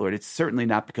say that, Lord, it's certainly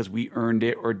not because we earned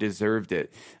it or deserved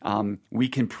it. We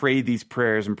can pray these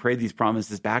prayers and pray these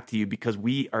promises back to you because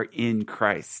we are in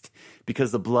Christ,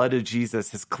 because the blood of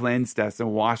Jesus has cleansed us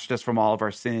and washed us from all of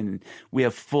our sin. And we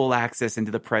have full access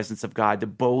into the presence of God to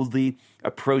boldly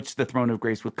approach the throne of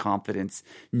grace with confidence,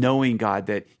 knowing, God,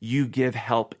 that you give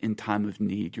help in time of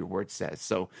need, your word says.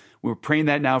 So we're praying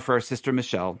that now for our sister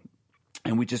Michelle.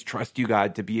 And we just trust you,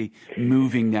 God, to be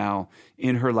moving now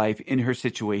in her life, in her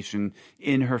situation,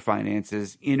 in her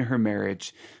finances, in her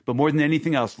marriage. But more than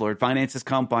anything else, Lord, finances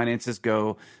come, finances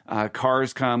go,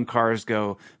 cars come, cars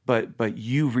go. But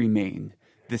you remain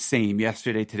the same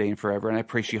yesterday, today, and forever. And I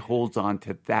pray she holds on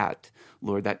to that,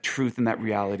 Lord, that truth and that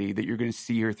reality that you're going to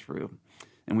see her through.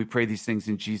 And we pray these things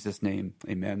in Jesus' name.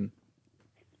 Amen.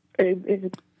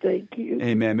 Amen. Thank you.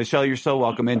 Amen. Michelle, you're so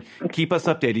welcome. And keep us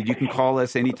updated. You can call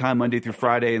us anytime, Monday through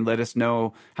Friday, and let us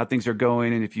know how things are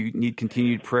going. And if you need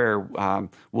continued prayer,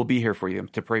 we'll be here for you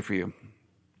to pray for you.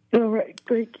 All right.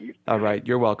 Thank you. All right.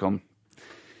 You're welcome.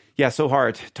 Yeah, so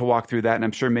hard to walk through that. And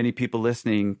I'm sure many people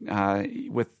listening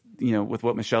with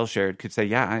what Michelle shared could say,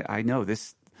 yeah, I know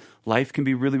this life can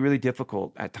be really, really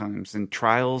difficult at times. And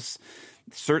trials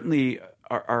certainly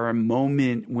are a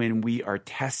moment when we are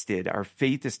tested. Our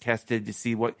faith is tested to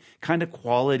see what kind of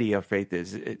quality of faith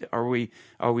is. Are we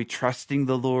trusting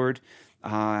the Lord?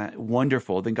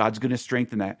 Wonderful. Then God's going to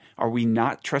strengthen that. Are we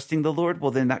not trusting the Lord?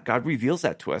 Well, then God reveals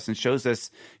that to us and shows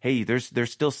us, hey, there's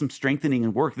still some strengthening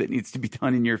and work that needs to be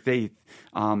done in your faith.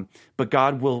 But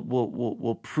God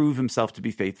will prove himself to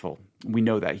be faithful. We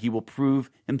know that he will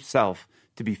prove himself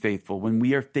to be faithful. When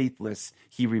we are faithless,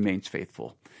 he remains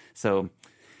faithful. So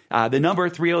the number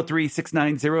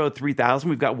 303-690-3000.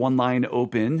 We've got one line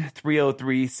open,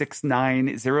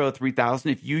 303-690-3000.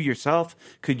 If you yourself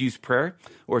could use prayer,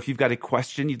 or if you've got a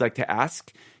question you'd like to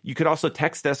ask, you could also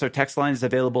text us. Our text line is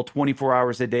available 24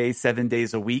 hours a day, 7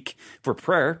 days a week for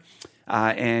prayer.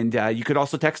 And you could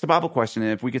also text a Bible question.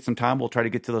 And if we get some time, we'll try to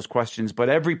get to those questions. But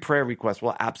every prayer request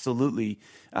will absolutely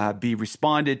be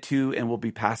responded to and will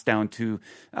be passed down to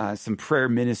some prayer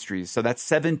ministries. So that's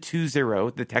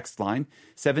 720, the text line,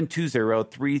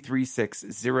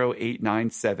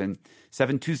 720-336-0897,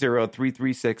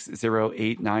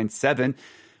 720-336-0897.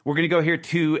 We're going to go here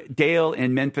to Dale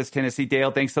in Memphis, Tennessee.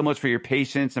 Dale, thanks so much for your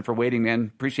patience and for waiting,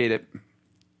 man. Appreciate it.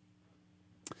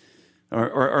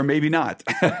 Or maybe not.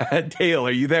 Dale,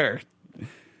 are you there?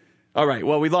 All right.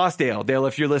 Well, we lost Dale. Dale,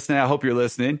 if you're listening, I hope you're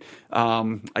listening.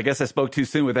 I guess I spoke too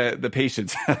soon with the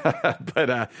patience,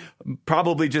 but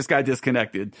probably just got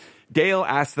disconnected. Dale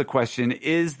asked the question,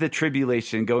 is the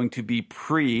tribulation going to be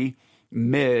pre,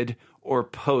 mid, or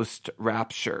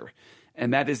post-rapture?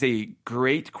 And that is a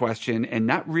great question, and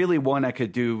not really one I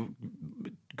could do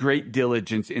great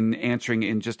diligence in answering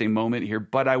in just a moment here.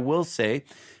 But I will say,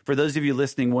 for those of you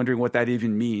listening wondering what that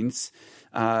even means,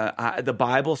 the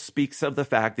Bible speaks of the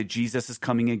fact that Jesus is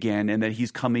coming again and that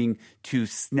he's coming to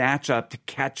snatch up, to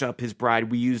catch up his bride.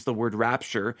 We use the word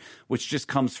rapture, which just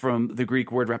comes from the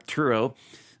Greek word rapturo,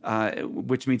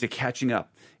 which means a catching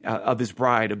up of his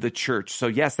bride, of the church. So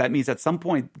yes, that means at some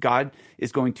point God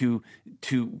is going to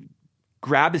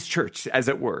grab his church, as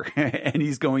it were, and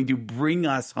he's going to bring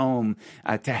us home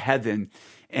to heaven.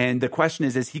 And the question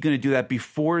is he going to do that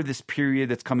before this period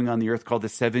that's coming on the earth called the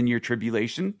 7-year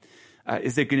tribulation?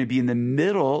 Is it going to be in the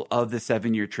middle of the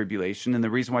 7-year tribulation? And the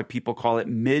reason why people call it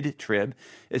mid-trib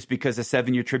is because the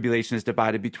 7-year tribulation is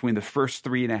divided between the first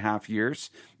 3.5 years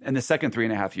and the second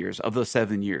 3.5 years of those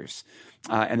 7 years.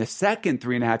 And the second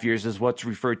 3.5 years is what's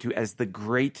referred to as the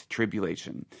Great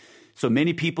Tribulation. So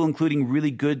many people, including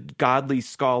really good, godly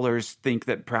scholars, think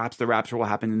that perhaps the rapture will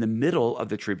happen in the middle of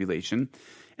the tribulation.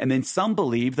 And then some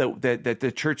believe that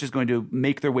the church is going to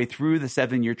make their way through the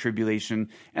 7-year tribulation,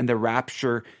 and the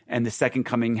rapture and the second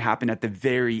coming happen at the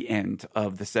very end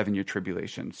of the 7-year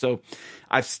tribulation. So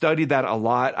I've studied that a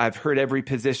lot. I've heard every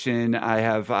position. I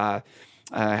have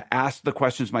asked the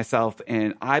questions myself,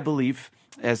 and I believe,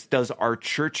 as does our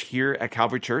church here at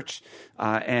Calvary Church,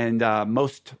 and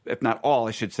most, if not all,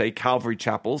 I should say, Calvary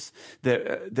chapels,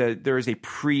 that there is a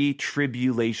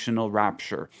pre-tribulational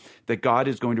rapture, that God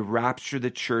is going to rapture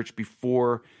the church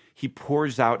before he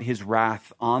pours out his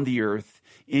wrath on the earth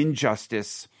in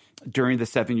justice during the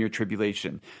 7-year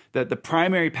tribulation. The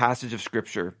primary passage of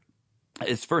Scripture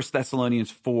is 1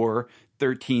 Thessalonians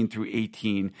 4:13 through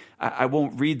 18. I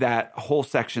won't read that whole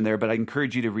section there, but I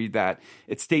encourage you to read that.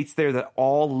 It states there that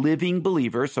all living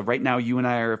believers, so right now you and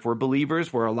I are, if we're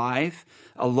believers, we're alive,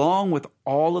 along with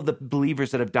all of the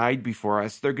believers that have died before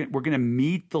us, we're going to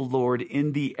meet the Lord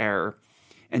in the air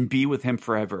and be with him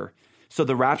forever. So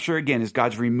the rapture, again, is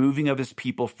God's removing of his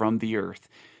people from the earth.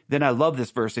 Then I love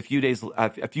this verse. A few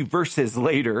verses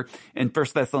later, in 1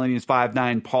 Thessalonians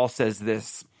 5:9, Paul says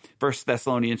this, 1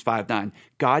 Thessalonians 5:9,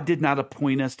 God did not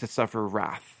appoint us to suffer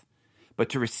wrath, but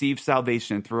to receive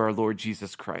salvation through our Lord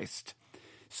Jesus Christ.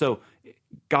 So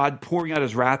God pouring out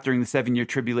his wrath during the 7-year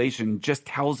tribulation just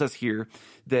tells us here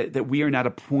that we are not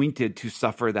appointed to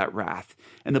suffer that wrath.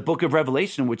 And the book of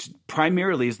Revelation, which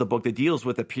primarily is the book that deals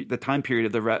with the time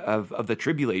period of the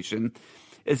tribulation,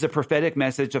 is a prophetic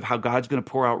message of how God's going to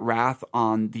pour out wrath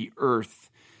on the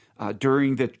earth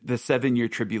during the 7-year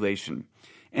tribulation.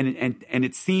 And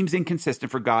it seems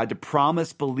inconsistent for God to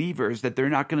promise believers that they're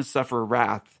not going to suffer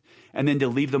wrath and then to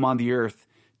leave them on the earth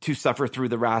to suffer through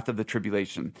the wrath of the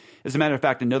tribulation. As a matter of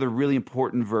fact, another really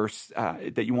important verse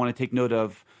that you want to take note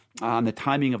of on the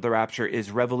timing of the rapture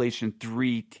is Revelation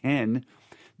 3:10.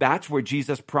 That's where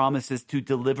Jesus promises to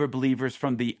deliver believers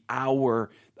from the hour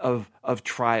of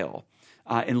trial.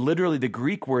 And literally the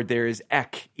Greek word there is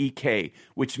ek,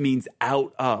 which means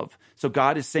out of. So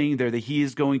God is saying there that he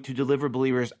is going to deliver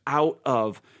believers out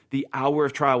of the hour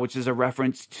of trial, which is a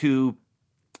reference to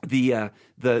the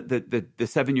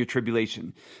 7-year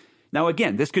tribulation. Now,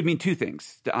 again, this could mean two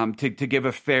things. To give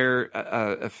a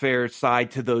fair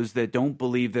side to those that don't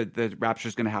believe that the rapture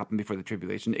is going to happen before the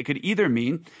tribulation. It could either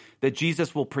mean that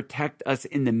Jesus will protect us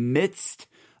in the midst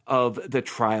of the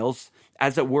trials.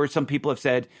 As it were, some people have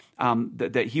said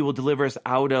that he will deliver us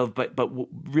out of, but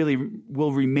really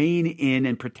will remain in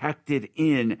and protected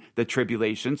in the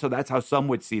tribulation. So that's how some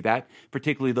would see that,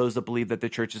 particularly those that believe that the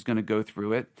church is going to go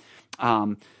through it.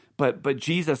 But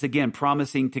Jesus, again,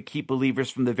 promising to keep believers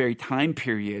from the very time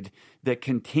period that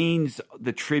contains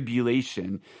the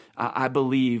tribulation. I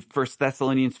believe 1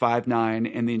 Thessalonians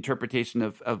 5:9 and the interpretation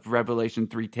of Revelation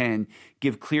 3:10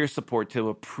 give clear support to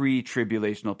a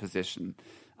pre-tribulational position.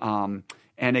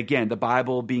 And again, the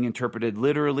Bible being interpreted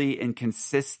literally and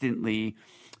consistently,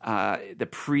 the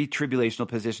pre-tribulational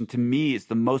position to me is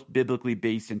the most biblically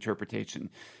based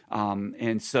interpretation.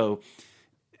 And so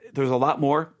there's a lot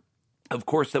more, of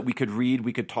course, that we could read,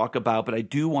 we could talk about, but I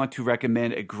do want to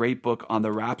recommend a great book on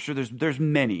the rapture. There's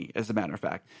many, as a matter of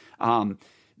fact. An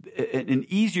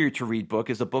easier to read book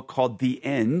is a book called The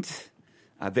End.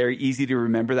 Very easy to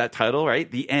remember that title,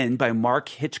 right? The End by Mark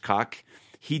Hitchcock.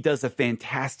 He does a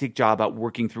fantastic job at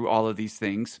working through all of these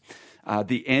things.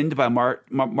 The End by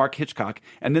Mark Hitchcock.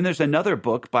 And then there's another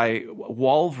book by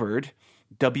Walvoord,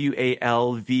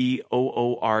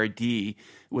 Walvoord,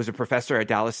 was a professor at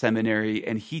Dallas Seminary,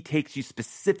 and he takes you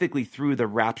specifically through the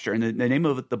rapture. And the name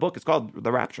of the book is called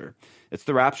The Rapture. It's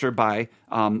The Rapture by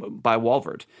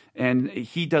Walvoord. And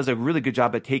he does a really good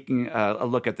job at taking a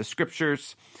look at the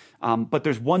scriptures. But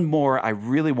there's one more I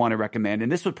really want to recommend. And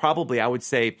this would probably, I would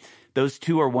say, those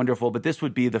two are wonderful, but this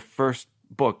would be the first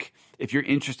book if you're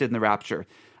interested in the rapture.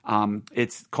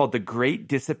 It's called The Great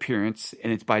Disappearance,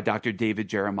 and it's by Dr. David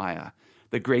Jeremiah.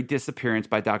 The Great Disappearance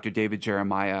by Dr. David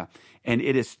Jeremiah. And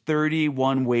it is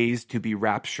 31 ways to be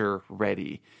rapture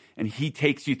ready. And he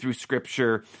takes you through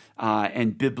scripture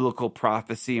and biblical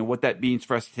prophecy and what that means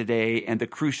for us today and the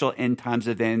crucial end times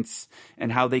events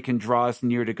and how they can draw us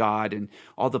near to God and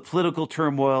all the political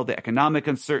turmoil, the economic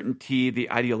uncertainty, the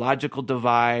ideological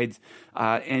divides.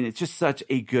 And it's just such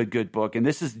a good book. And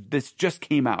this just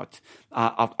came out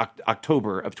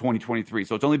October of 2023.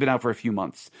 So it's only been out for a few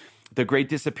months. The Great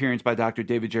Disappearance by Dr.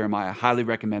 David Jeremiah. Highly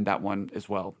recommend that one as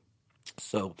well.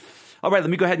 So, all right, let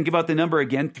me go ahead and give out the number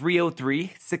again,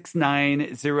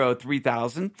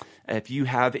 303-690-3000. If you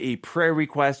have a prayer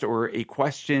request or a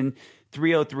question,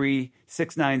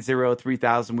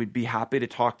 303-690-3000. We'd be happy to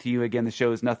talk to you. Again, the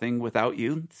show is nothing without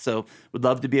you, so we'd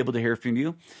love to be able to hear from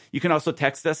you. You can also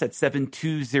text us at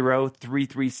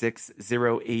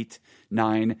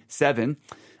 720-336-0897.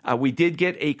 We did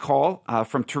get a call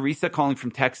from Teresa calling from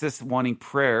Texas wanting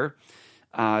prayer.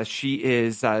 She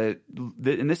is, and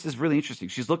this is really interesting.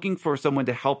 She's looking for someone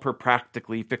to help her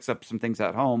practically fix up some things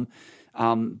at home,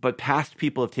 but past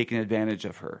people have taken advantage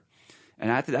of her.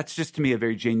 And that's just, to me, a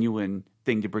very genuine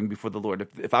thing to bring before the Lord.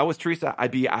 If I was Teresa,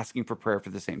 I'd be asking for prayer for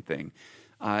the same thing.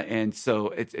 And so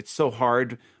it's so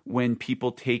hard when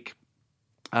people take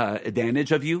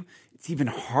advantage of you. It's even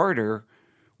harder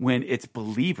when it's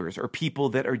believers or people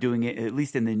that are doing it, at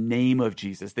least in the name of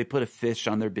Jesus. They put a fish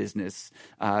on their business,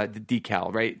 the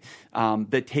decal, right?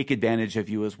 That take advantage of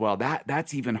you as well.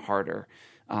 That's even harder.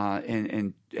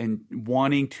 And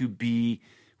wanting to be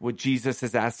what Jesus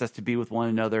has asked us to be with one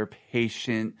another,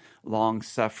 patient,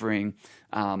 long-suffering.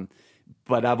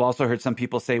 But I've also heard some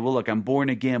people say, well, look, I'm born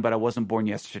again, but I wasn't born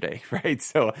yesterday, right?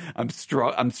 So I'm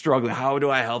struggling. How do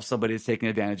I help somebody that's taking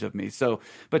advantage of me? So,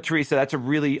 but Teresa, that's a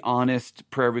really honest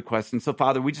prayer request. And so,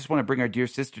 Father, we just want to bring our dear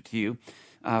sister to you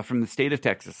from the state of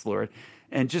Texas, Lord,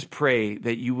 and just pray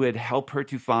that you would help her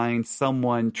to find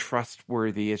someone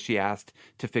trustworthy, as she asked,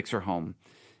 to fix her home.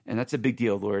 And that's a big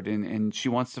deal, Lord. And she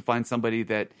wants to find somebody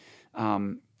that,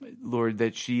 Lord,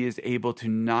 that she is able to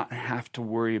not have to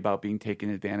worry about being taken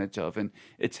advantage of. And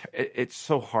it's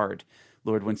so hard,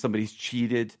 Lord, when somebody's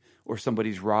cheated or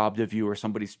somebody's robbed of you or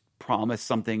somebody's promised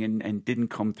something and didn't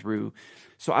come through.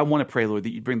 So I want to pray, Lord,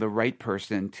 that you bring the right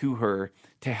person to her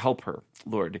to help her,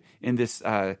 Lord, in this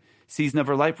season of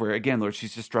her life where, again, Lord,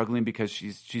 she's just struggling because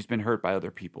she's been hurt by other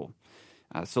people.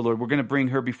 So, Lord, we're going to bring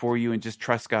her before you and just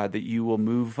trust, God, that you will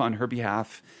move on her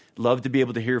behalf. Love to be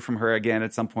able to hear from her again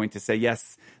at some point to say,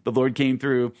 yes, the Lord came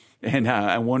through and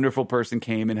a wonderful person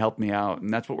came and helped me out.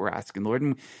 And that's what we're asking, Lord.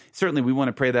 And certainly we want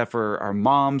to pray that for our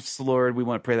moms, Lord. We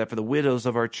want to pray that for the widows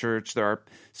of our church. There are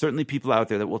certainly people out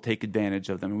there that will take advantage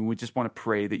of them. And we just want to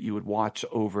pray that you would watch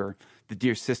over the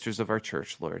dear sisters of our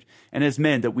church, Lord. And as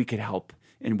men, that we could help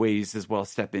in ways as well,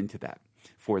 step into that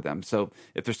for them. So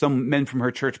if there's some men from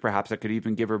her church, perhaps, that could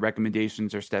even give her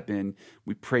recommendations or step in,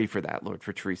 we pray for that, Lord,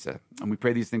 for Teresa. And we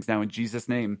pray these things now in Jesus'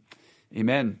 name.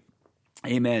 Amen.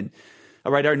 Amen.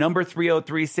 All right, our number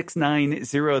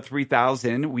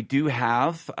 303-690-3000. We do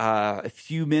have a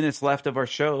few minutes left of our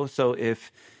show. So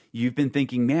if you've been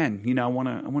thinking, man, I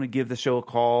want to give the show a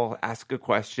call, ask a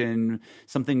question,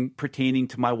 something pertaining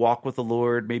to my walk with the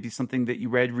Lord, maybe something that you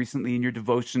read recently in your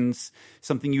devotions,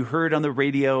 something you heard on the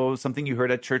radio, something you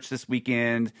heard at church this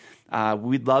weekend.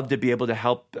 We'd love to be able to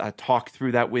help talk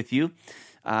through that with you.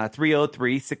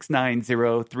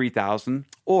 303-690-3000.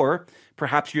 Or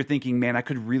perhaps you're thinking, man, I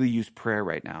could really use prayer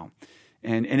right now.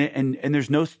 And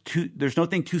there's no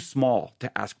thing too small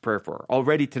to ask prayer for.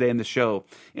 Already today in the show,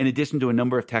 in addition to a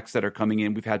number of texts that are coming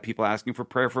in, we've had people asking for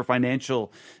prayer for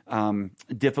financial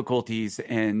difficulties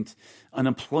and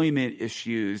unemployment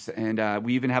issues. And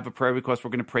we even have a prayer request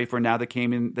we're going to pray for now that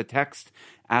came in the text,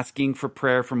 asking for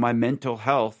prayer for my mental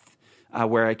health,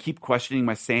 where I keep questioning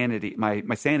my sanity,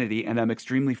 and I'm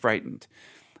extremely frightened.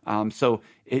 So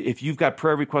if you've got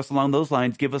prayer requests along those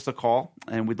lines, give us a call,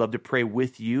 and we'd love to pray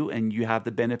with you. And you have the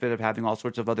benefit of having all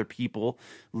sorts of other people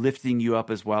lifting you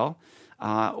up as well.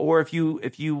 Or if you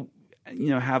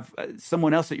have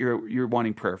someone else that you're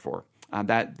wanting prayer for,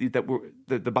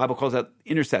 the Bible calls that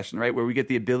intercession, right? Where we get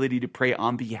the ability to pray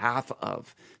on behalf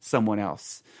of someone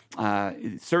else.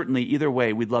 Certainly, either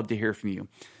way, we'd love to hear from you.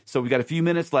 So we got a few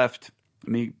minutes left.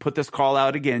 Let me put this call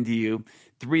out again to you: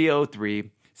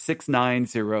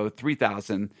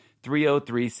 303-690-3000,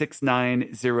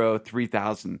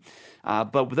 303-690-3000.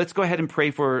 But let's go ahead and pray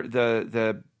for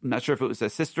the I'm not sure if it was a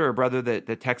sister or brother that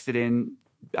texted in,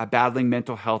 battling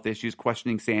mental health issues,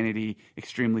 questioning sanity,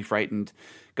 extremely frightened.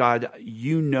 God,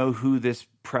 you know who this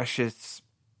precious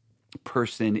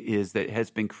person is that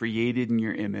has been created in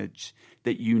your image,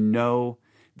 that you know,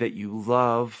 that you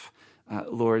love,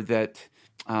 Lord, that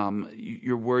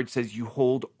your word says you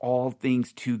hold all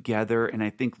things together. And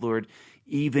I think, Lord,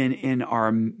 even in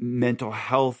our mental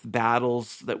health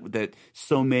battles that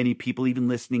so many people, even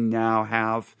listening now,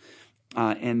 have,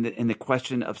 and the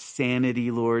question of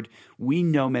sanity, Lord, we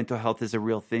know mental health is a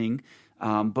real thing,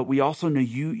 but we also know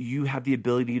you have the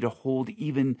ability to hold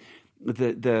even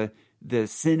the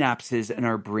synapses in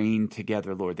our brain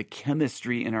together, Lord, the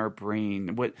chemistry in our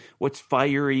brain, what's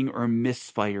firing or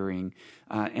misfiring,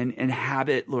 and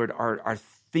habit, Lord, our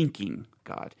thinking,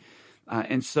 God.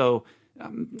 And so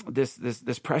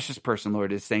this precious person,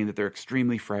 Lord, is saying that they're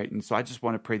extremely frightened. So I just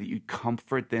want to pray that you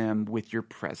comfort them with your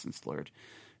presence, Lord.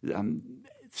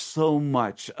 So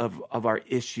much of our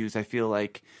issues, I feel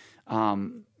like,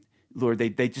 Lord,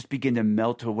 they just begin to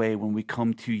melt away when we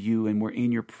come to you and we're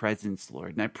in your presence,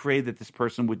 Lord. And I pray that this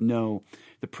person would know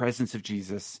the presence of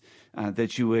Jesus,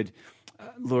 that you would,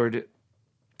 Lord,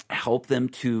 help them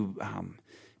to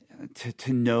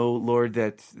know, Lord,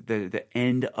 that the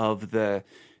end of the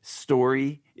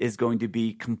story is going to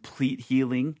be complete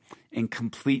healing and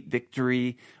complete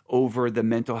victory over the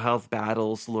mental health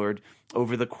battles, Lord,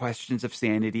 over the questions of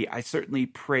sanity. I certainly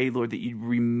pray, Lord, that you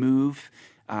remove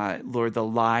Lord, the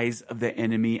lies of the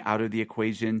enemy out of the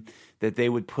equation, that they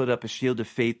would put up a shield of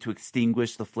faith to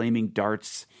extinguish the flaming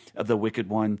darts of the wicked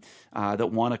one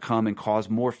that want to come and cause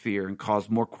more fear and cause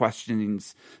more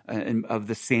questionings of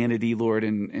the sanity, Lord,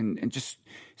 and just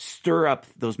stir up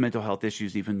those mental health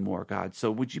issues even more, God.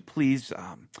 So would you please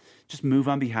just move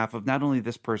on behalf of not only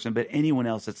this person, but anyone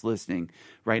else that's listening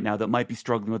right now that might be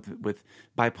struggling with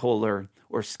bipolar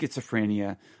or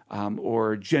schizophrenia,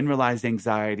 or generalized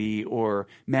anxiety or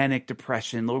manic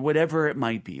depression, Lord, whatever it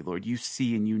might be, Lord, you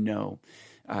see and you know.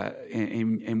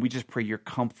 And we just pray your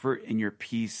comfort and your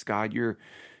peace, God.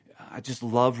 I just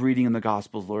love reading in the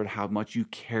Gospels, Lord, how much you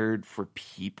cared for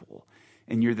people.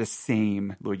 And you're the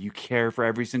same, Lord. You care for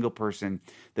every single person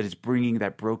that is bringing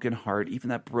that broken heart, even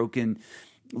that broken,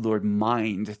 Lord,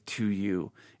 mind to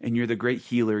you. And you're the great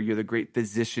healer. You're the great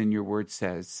physician, your word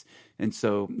says. And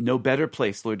so no better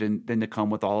place, Lord, than to come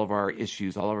with all of our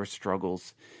issues, all of our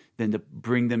struggles, than to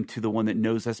bring them to the one that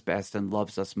knows us best and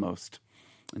loves us most.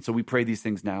 And so we pray these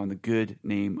things now in the good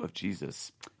name of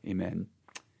Jesus. Amen.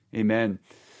 Amen.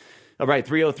 All right,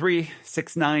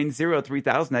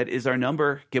 303-690-3000. That is our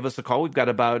number. Give us a call. We've got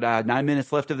about 9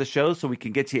 minutes left of the show, so we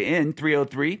can get you in.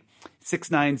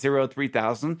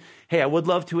 303-690-3000. Hey, I would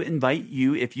love to invite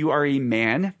you, if you are a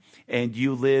man and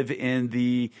you live in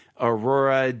the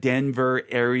Aurora, Denver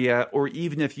area, or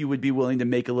even if you would be willing to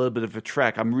make a little bit of a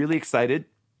trek. I'm really excited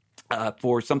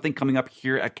for something coming up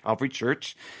here at Calvary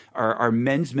Church. Our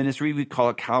men's ministry, we call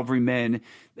it Calvary Men,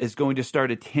 is going to start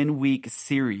a 10-week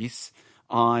series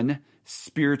on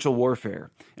spiritual warfare.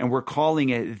 And we're calling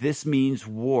it This Means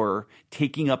War,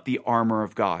 Taking Up the Armor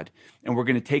of God. And we're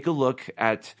going to take a look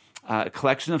at a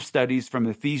collection of studies from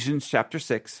Ephesians chapter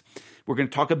 6. We're going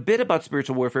to talk a bit about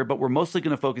spiritual warfare, but we're mostly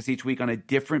going to focus each week on a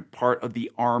different part of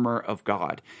the armor of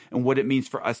God and what it means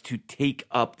for us to take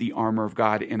up the armor of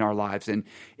God in our lives. And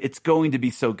it's going to be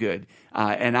so good.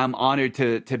 And I'm honored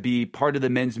to be part of the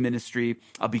men's ministry.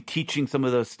 I'll be teaching some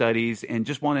of those studies and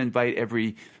just want to invite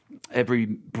every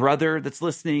brother that's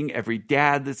listening, every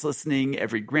dad that's listening,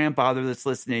 every grandfather that's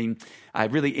listening,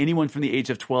 really anyone from the age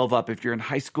of 12 up. If you're in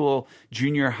high school,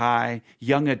 junior high,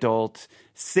 young adult,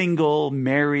 single,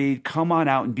 married, come on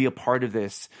out and be a part of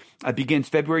this. It begins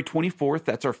February 24th.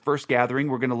 That's our first gathering.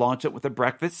 We're going to launch it with a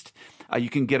breakfast. You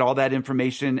can get all that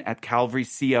information at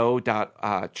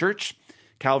calvaryco.church.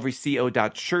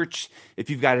 calvaryco.church. If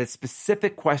you've got a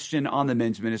specific question on the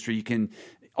men's ministry, you can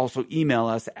also email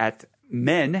us at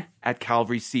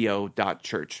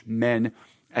men@calvaryco.church.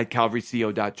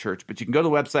 men@calvaryco.church. But you can go to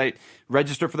the website,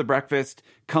 register for the breakfast,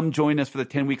 come join us for the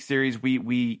 10-week series. We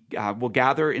will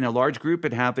gather in a large group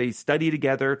and have a study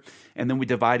together, and then we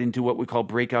divide into what we call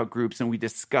breakout groups, and we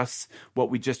discuss what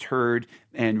we just heard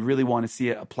and really want to see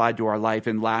it applied to our life.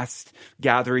 And last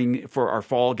gathering, for our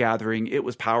fall gathering, it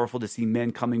was powerful to see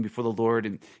men coming before the Lord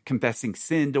and confessing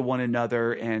sin to one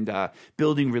another and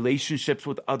building relationships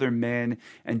with other men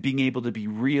and being able to be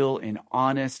real and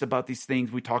honest about these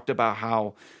things. We talked about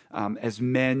how as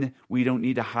men, we don't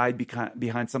need to hide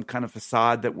behind some kind of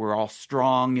facade that we're all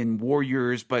strong and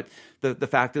warriors. But the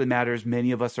fact of the matter is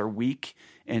many of us are weak.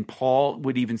 And Paul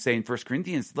would even say in 1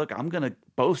 Corinthians, look, I'm going to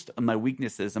boast of my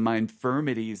weaknesses and my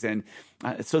infirmities, and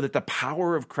so that the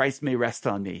power of Christ may rest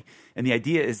on me. And the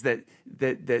idea is that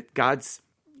God's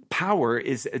power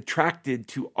is attracted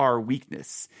to our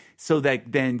weakness, so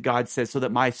that then God says, so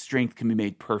that my strength can be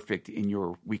made perfect in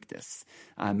your weakness.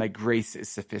 My grace is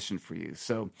sufficient for you.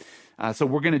 So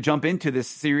we're going to jump into this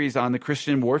series on the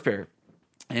Christian warfare.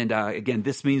 And again,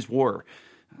 this means war.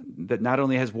 That not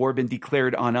only has war been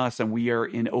declared on us, and we are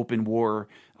in open war,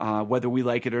 whether we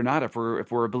like it or not. If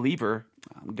we're a believer,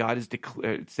 God has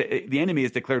declared, the enemy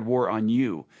has declared war on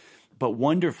you. But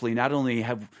wonderfully, not only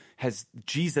has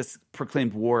Jesus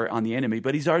proclaimed war on the enemy,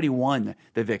 but he's already won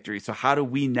the victory. So how do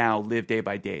we now live day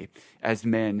by day as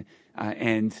men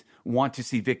and want to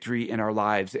see victory in our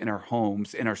lives, in our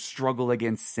homes, in our struggle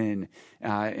against sin,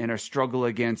 in our struggle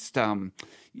against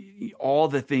all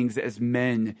the things as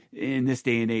men in this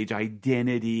day and age,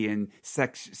 identity and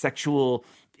sexual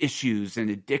issues and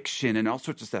addiction and all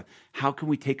sorts of stuff. How can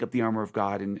we take up the armor of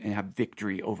God and have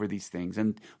victory over these things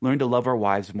and learn to love our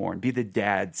wives more and be the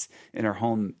dads in our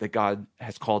home that God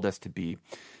has called us to be?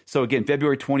 So again,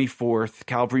 February 24th,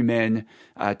 Calvary Men,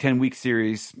 10-week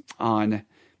series on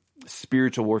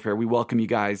spiritual warfare. We welcome you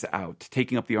guys out,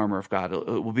 taking up the armor of God. It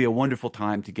will be a wonderful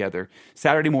time together.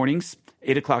 Saturday mornings,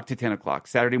 8 o'clock to 10 o'clock.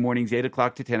 Saturday mornings, 8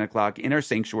 o'clock to 10 o'clock in our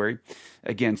sanctuary,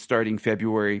 again, starting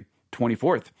February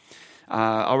 24th.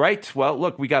 All right. Well,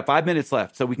 look, we got 5 minutes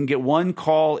left, so we can get one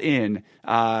call in,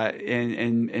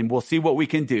 and we'll see what we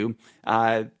can do.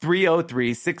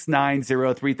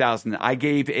 303-690-3000. I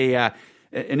gave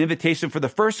an invitation for the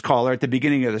first caller at the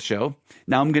beginning of the show.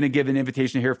 Now I'm going to give an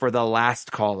invitation here for the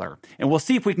last caller, and we'll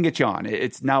see if we can get you on.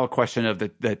 It's now a question of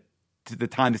the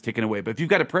time is taken away. But if you've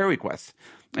got a prayer request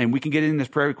and we can get in this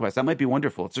prayer request, that might be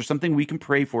wonderful. If there's something we can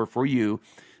pray for you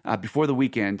before the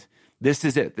weekend, this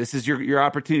is it. This is your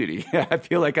opportunity. I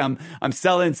feel like I'm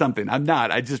selling something. I'm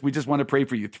not. We just want to pray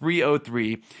for you.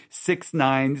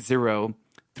 303-690-3000.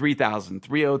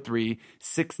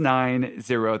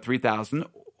 303-690-3000.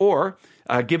 Or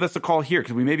give us a call here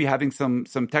because we may be having some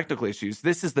technical issues.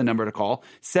 This is the number to call,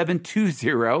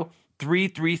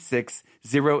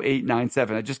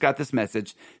 720-336-0897. I just got this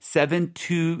message,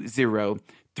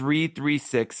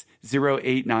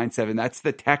 720-336-0897. That's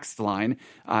the text line,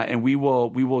 and we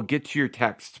will get to your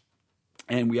text.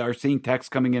 And we are seeing texts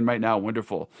coming in right now.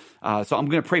 Wonderful. So I'm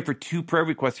going to pray for 2 prayer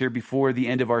requests here before the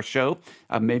end of our show.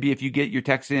 Maybe if you get your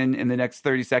text in the next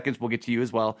 30 seconds, we'll get to you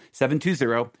as well.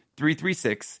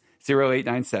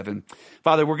 720-336-0897.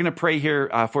 Father, we're going to pray here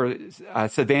for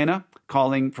Savannah,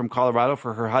 calling from Colorado,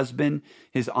 for her husband,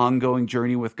 his ongoing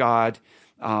journey with God.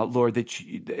 Lord, that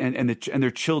you, and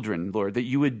their children, Lord, that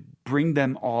you would bring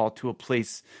them all to a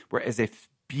place where, as a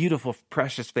beautiful,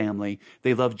 precious family,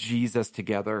 they love Jesus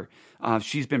together.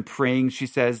 She's been praying. She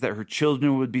says that her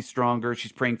children would be stronger.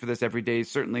 She's praying for this every day,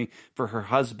 certainly for her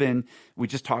husband. We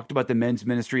just talked about the men's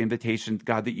ministry invitation,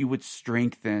 God, that you would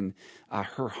strengthen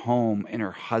her home and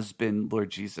her husband, Lord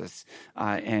Jesus,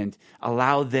 and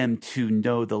allow them to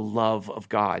know the love of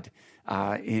God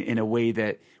in a way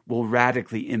that will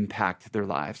radically impact their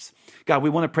lives. God, we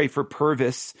want to pray for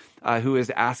Purvis, who is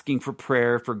asking for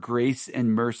prayer for grace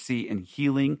and mercy and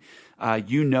healing.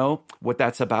 You know what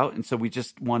that's about. And so we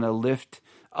just want to lift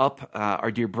up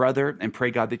our dear brother and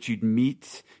pray, God, that you'd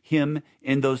meet him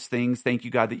in those things. Thank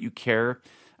you, God, that you care.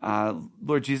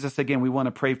 Lord Jesus, again, we want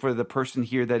to pray for the person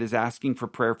here that is asking for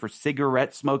prayer for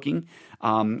cigarette smoking.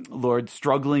 Lord,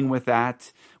 struggling with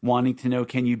that, wanting to know,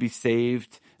 can you be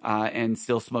saved and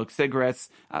still smoke cigarettes?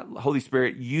 Holy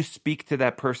Spirit, you speak to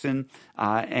that person.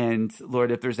 And Lord,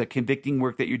 if there's a convicting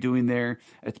work that you're doing there,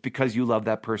 it's because you love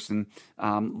that person,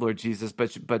 Lord Jesus.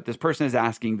 But this person is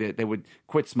asking that they would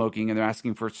quit smoking, and they're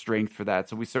asking for strength for that.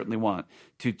 So we certainly want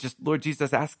to just, Lord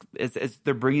Jesus, ask as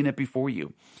they're bringing it before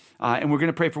you. And we're going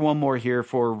to pray for one more here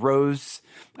for Rose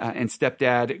and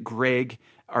stepdad Greg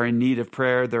are in need of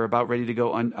prayer. They're about ready to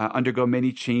go undergo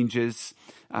many changes.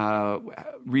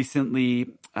 Recently,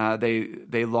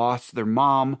 they lost their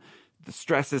mom. The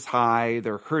stress is high.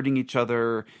 They're hurting each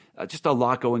other. Just a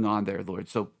lot going on there, Lord.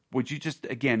 So would you just,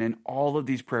 again, in all of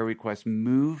these prayer requests,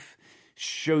 move,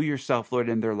 show yourself, Lord,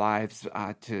 in their lives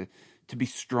to be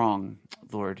strong,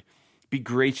 Lord. Be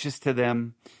gracious to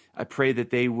them. I pray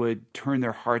that they would turn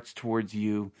their hearts towards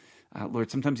you.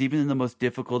 Lord, sometimes even in the most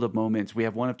difficult of moments, we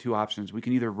have one of two options. We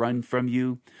can either run from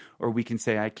you, or we can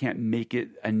say, I can't make it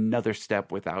another step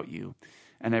without you.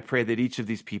 And I pray that each of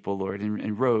these people, Lord,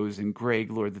 and Rose and Greg,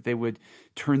 Lord, that they would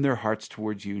turn their hearts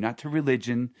towards you, not to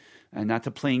religion, and not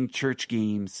to playing church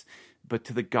games, but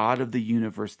to the God of the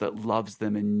universe that loves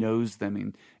them and knows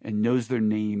them and knows their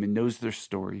name and knows their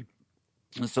story.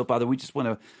 And so, Father, we just want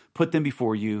to put them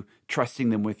before you,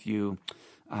 trusting them with you.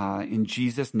 In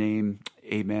Jesus' name,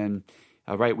 amen.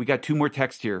 All right, we got two more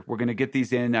texts here. We're going to get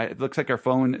these in. It looks like our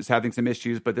phone is having some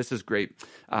issues, but this is great.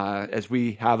 As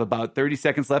we have about 30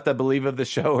 seconds left, I believe, of the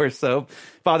show or so.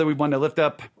 Father, we want to lift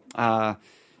up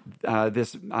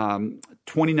this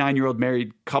 29-year-old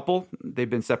married couple. They've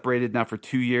been separated now for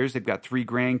 2 years. They've got 3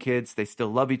 grandkids. They still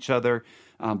love each other,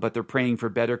 but they're praying for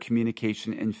better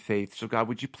communication and faith. So, God,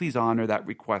 would you please honor that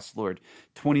request, Lord?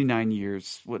 29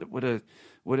 years.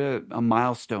 What a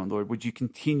milestone, Lord. Would you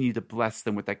continue to bless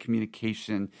them with that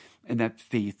communication and that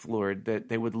faith, Lord, that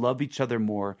they would love each other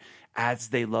more as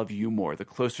they love you more. The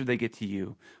closer they get to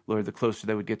you, Lord, the closer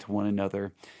they would get to one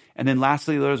another. And then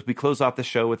lastly, Lord, as we close off the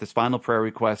show with this final prayer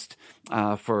request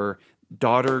for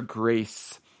daughter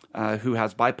Grace, who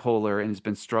has bipolar and has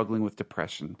been struggling with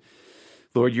depression.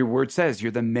 Lord, your word says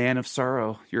you're the man of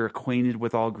sorrow. You're acquainted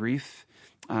with all grief.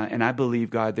 And I believe,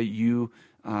 God, that you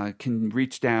can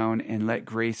reach down and let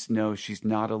Grace know she's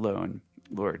not alone,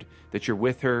 Lord, that you're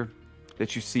with her,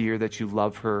 that you see her, that you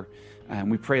love her.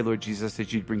 And we pray, Lord Jesus,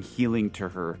 that you'd bring healing to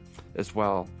her as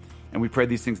well. And we pray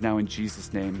these things now in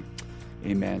Jesus' name.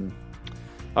 Amen.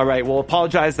 All right. Well,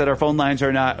 apologize that our phone lines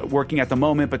are not working at the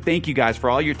moment, but thank you guys for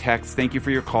all your texts. Thank you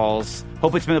for your calls.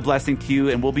 Hope it's been a blessing to you.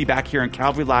 And we'll be back here on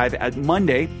Calvary Live at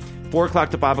Monday, 4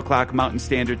 o'clock to 5 o'clock Mountain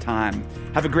Standard Time.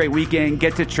 Have a great weekend.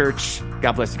 Get to church.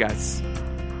 God bless you guys.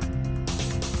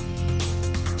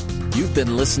 You've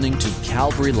been listening to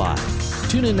Calvary Live.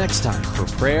 Tune in next time for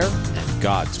prayer and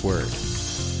God's Word.